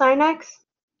 minus sine x.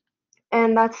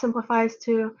 And that simplifies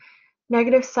to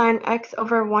negative sine x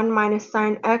over 1 minus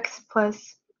sine x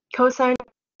plus cosine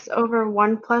x over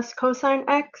 1 plus cosine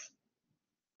x.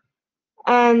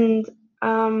 And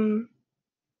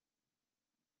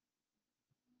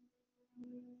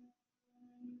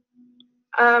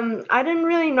I didn't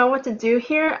really know what to do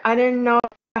here. I didn't know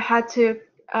if I had to.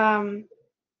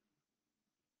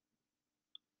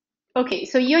 Okay,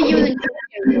 so you're using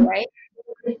quotient rule, right?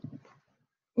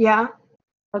 Yeah.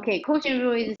 Okay, quotient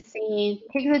rule is saying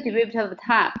take the derivative of the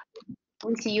top,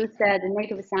 which you said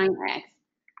negative sine x,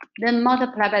 then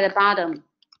multiply by the bottom,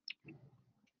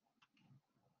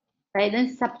 right?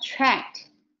 Then subtract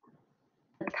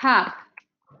the top,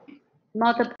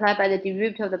 multiply by the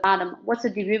derivative of the bottom. What's the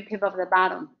derivative of the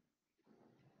bottom?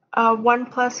 1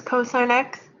 plus cosine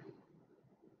x.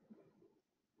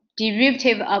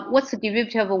 Derivative of, what's the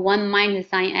derivative of 1 minus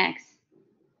sine x?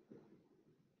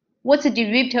 What's the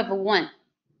derivative of 1?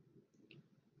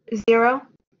 0.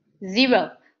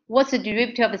 0. What's the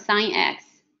derivative of sine x?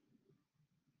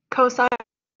 Cosine.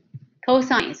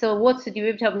 Cosine. So what's the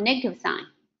derivative of negative sine?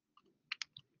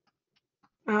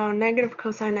 Oh, negative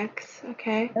cosine x.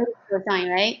 Okay. Cosine,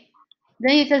 right?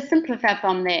 Then you just simplify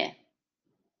from there.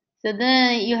 So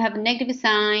then you have negative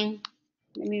sine.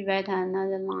 Let me write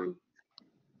another line.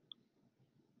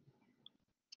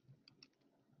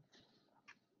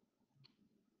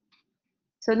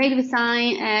 So negative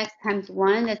sine x times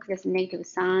 1, that's just negative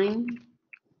sine.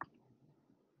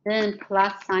 Then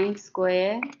plus sine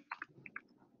square.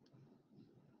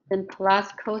 Then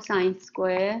plus cosine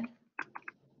square.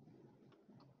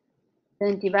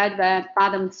 Then divide by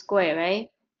bottom square,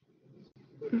 right?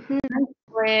 Mm-hmm. Sine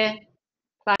square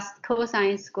plus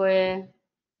cosine square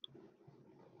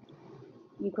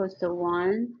equals to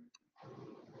 1.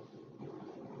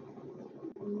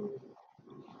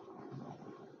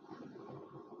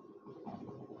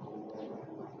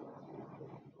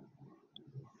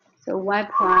 So y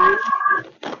prime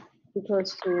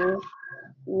equals to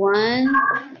 1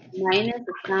 minus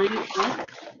the sine x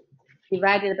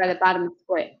divided by the bottom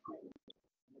square.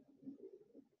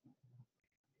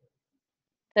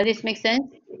 Does this make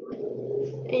sense?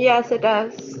 Yes, it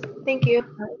does. Thank you.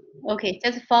 Okay,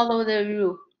 just follow the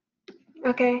rule.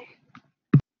 Okay.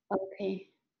 Okay.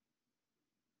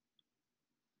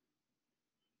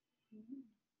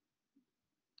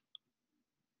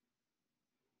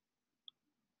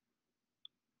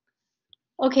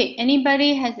 Okay,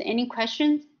 anybody has any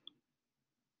questions?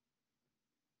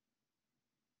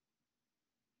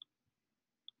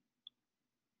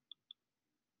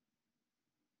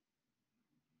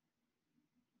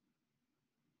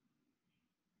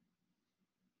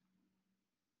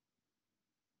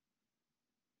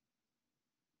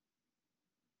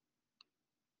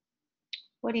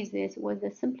 What is this? Was the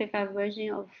simplified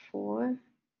version of 4?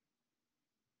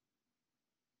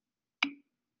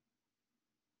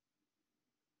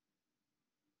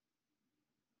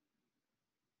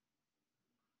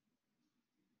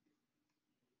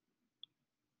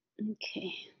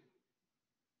 Okay.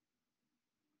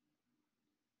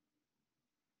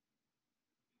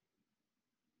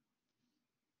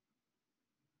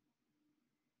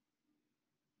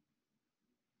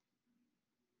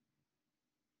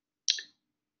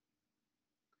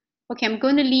 Okay, I'm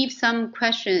going to leave some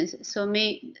questions. So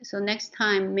next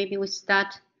time maybe we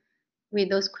start with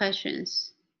those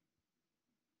questions.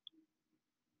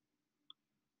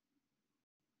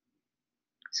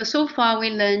 So far we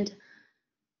learned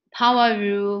power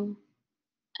rule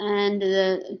and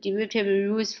the derivative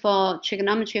rules for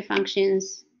trigonometry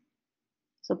functions.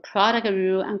 So product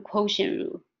rule and quotient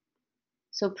rule.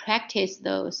 So practice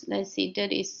those. Let's see,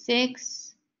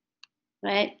 36,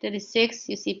 right? 36,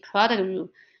 you see product rule.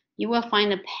 You will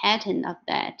find a pattern of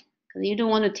that because you don't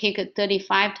want to take it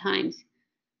 35 times.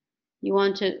 You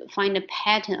want to find a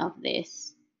pattern of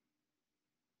this.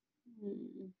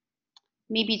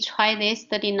 Maybe try this,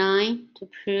 39, to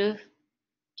prove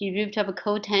derivative of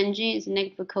cotangent is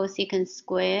negative cosecant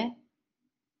square.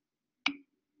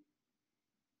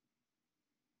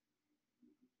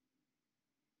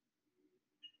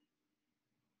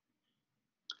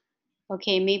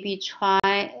 Okay, maybe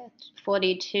try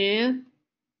 42.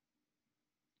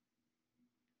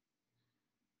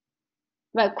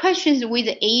 Right, questions with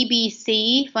A, B,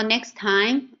 C for next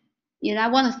time. You know, I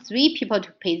want 3 people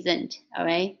to present, all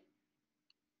right?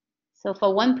 So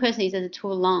for one person, it's too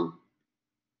long.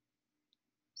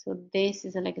 So this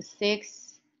is like a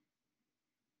 6.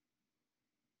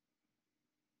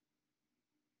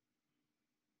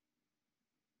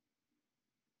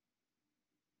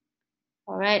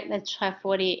 All right, let's try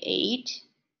 48.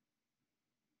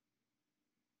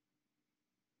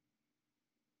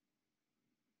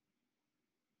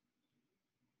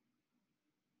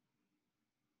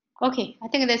 Okay, I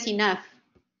think that's enough.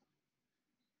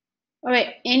 All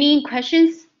right, any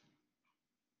questions?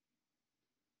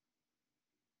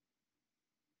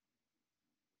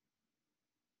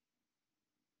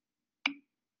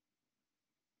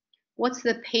 What's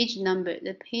the page number?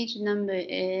 The page number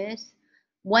is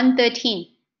 113.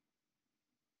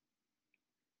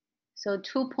 So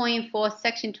 2.4,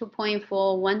 section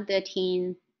 2.4,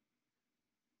 113.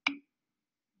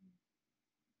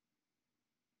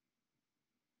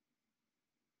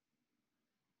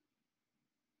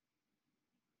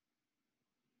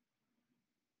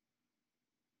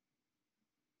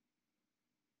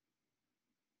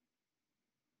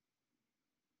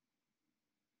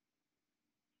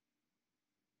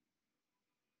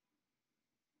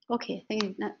 Okay, I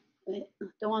think not,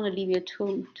 don't want to leave you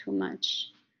too much.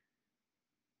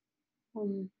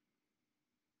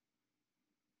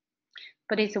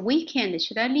 But it's a weekend.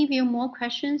 Should I leave you more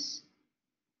questions?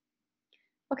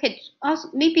 Okay, also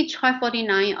maybe try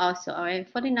 49 also. All right,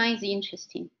 49 is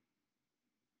interesting.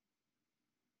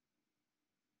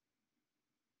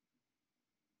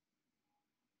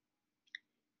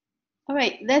 All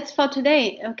right, that's for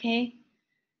today. Okay,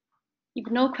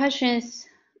 if no questions,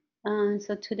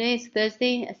 so today is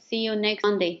Thursday. I'll see you next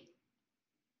Monday.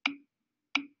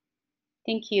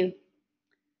 Thank you.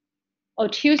 Oh,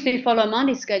 Tuesday follow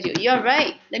Monday schedule. You're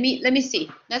right. Let me see.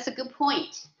 That's a good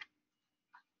point.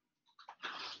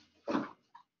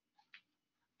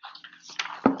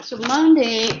 So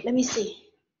Monday, let me see.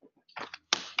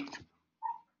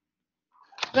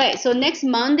 Right. So next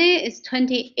Monday is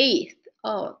 28th.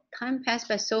 Oh, time passed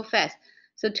by so fast.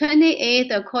 So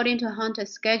 28th, according to Hunter's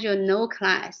schedule, no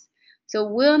class. So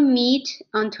we'll meet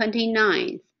on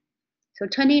 29th. So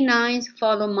 29th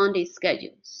follow Monday's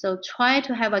schedule. So try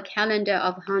to have a calendar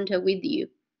of Hunter with you.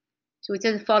 So we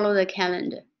just follow the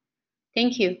calendar.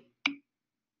 Thank you.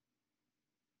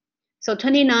 So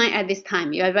 29 at this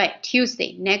time. You're right.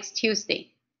 Tuesday, next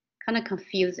Tuesday. Kind of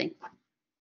confusing.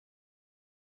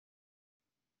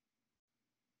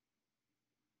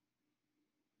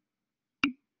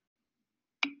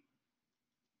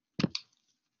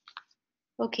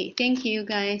 Okay, thank you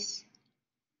guys.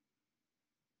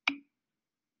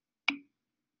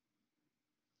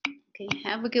 Okay,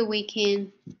 have a good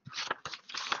weekend.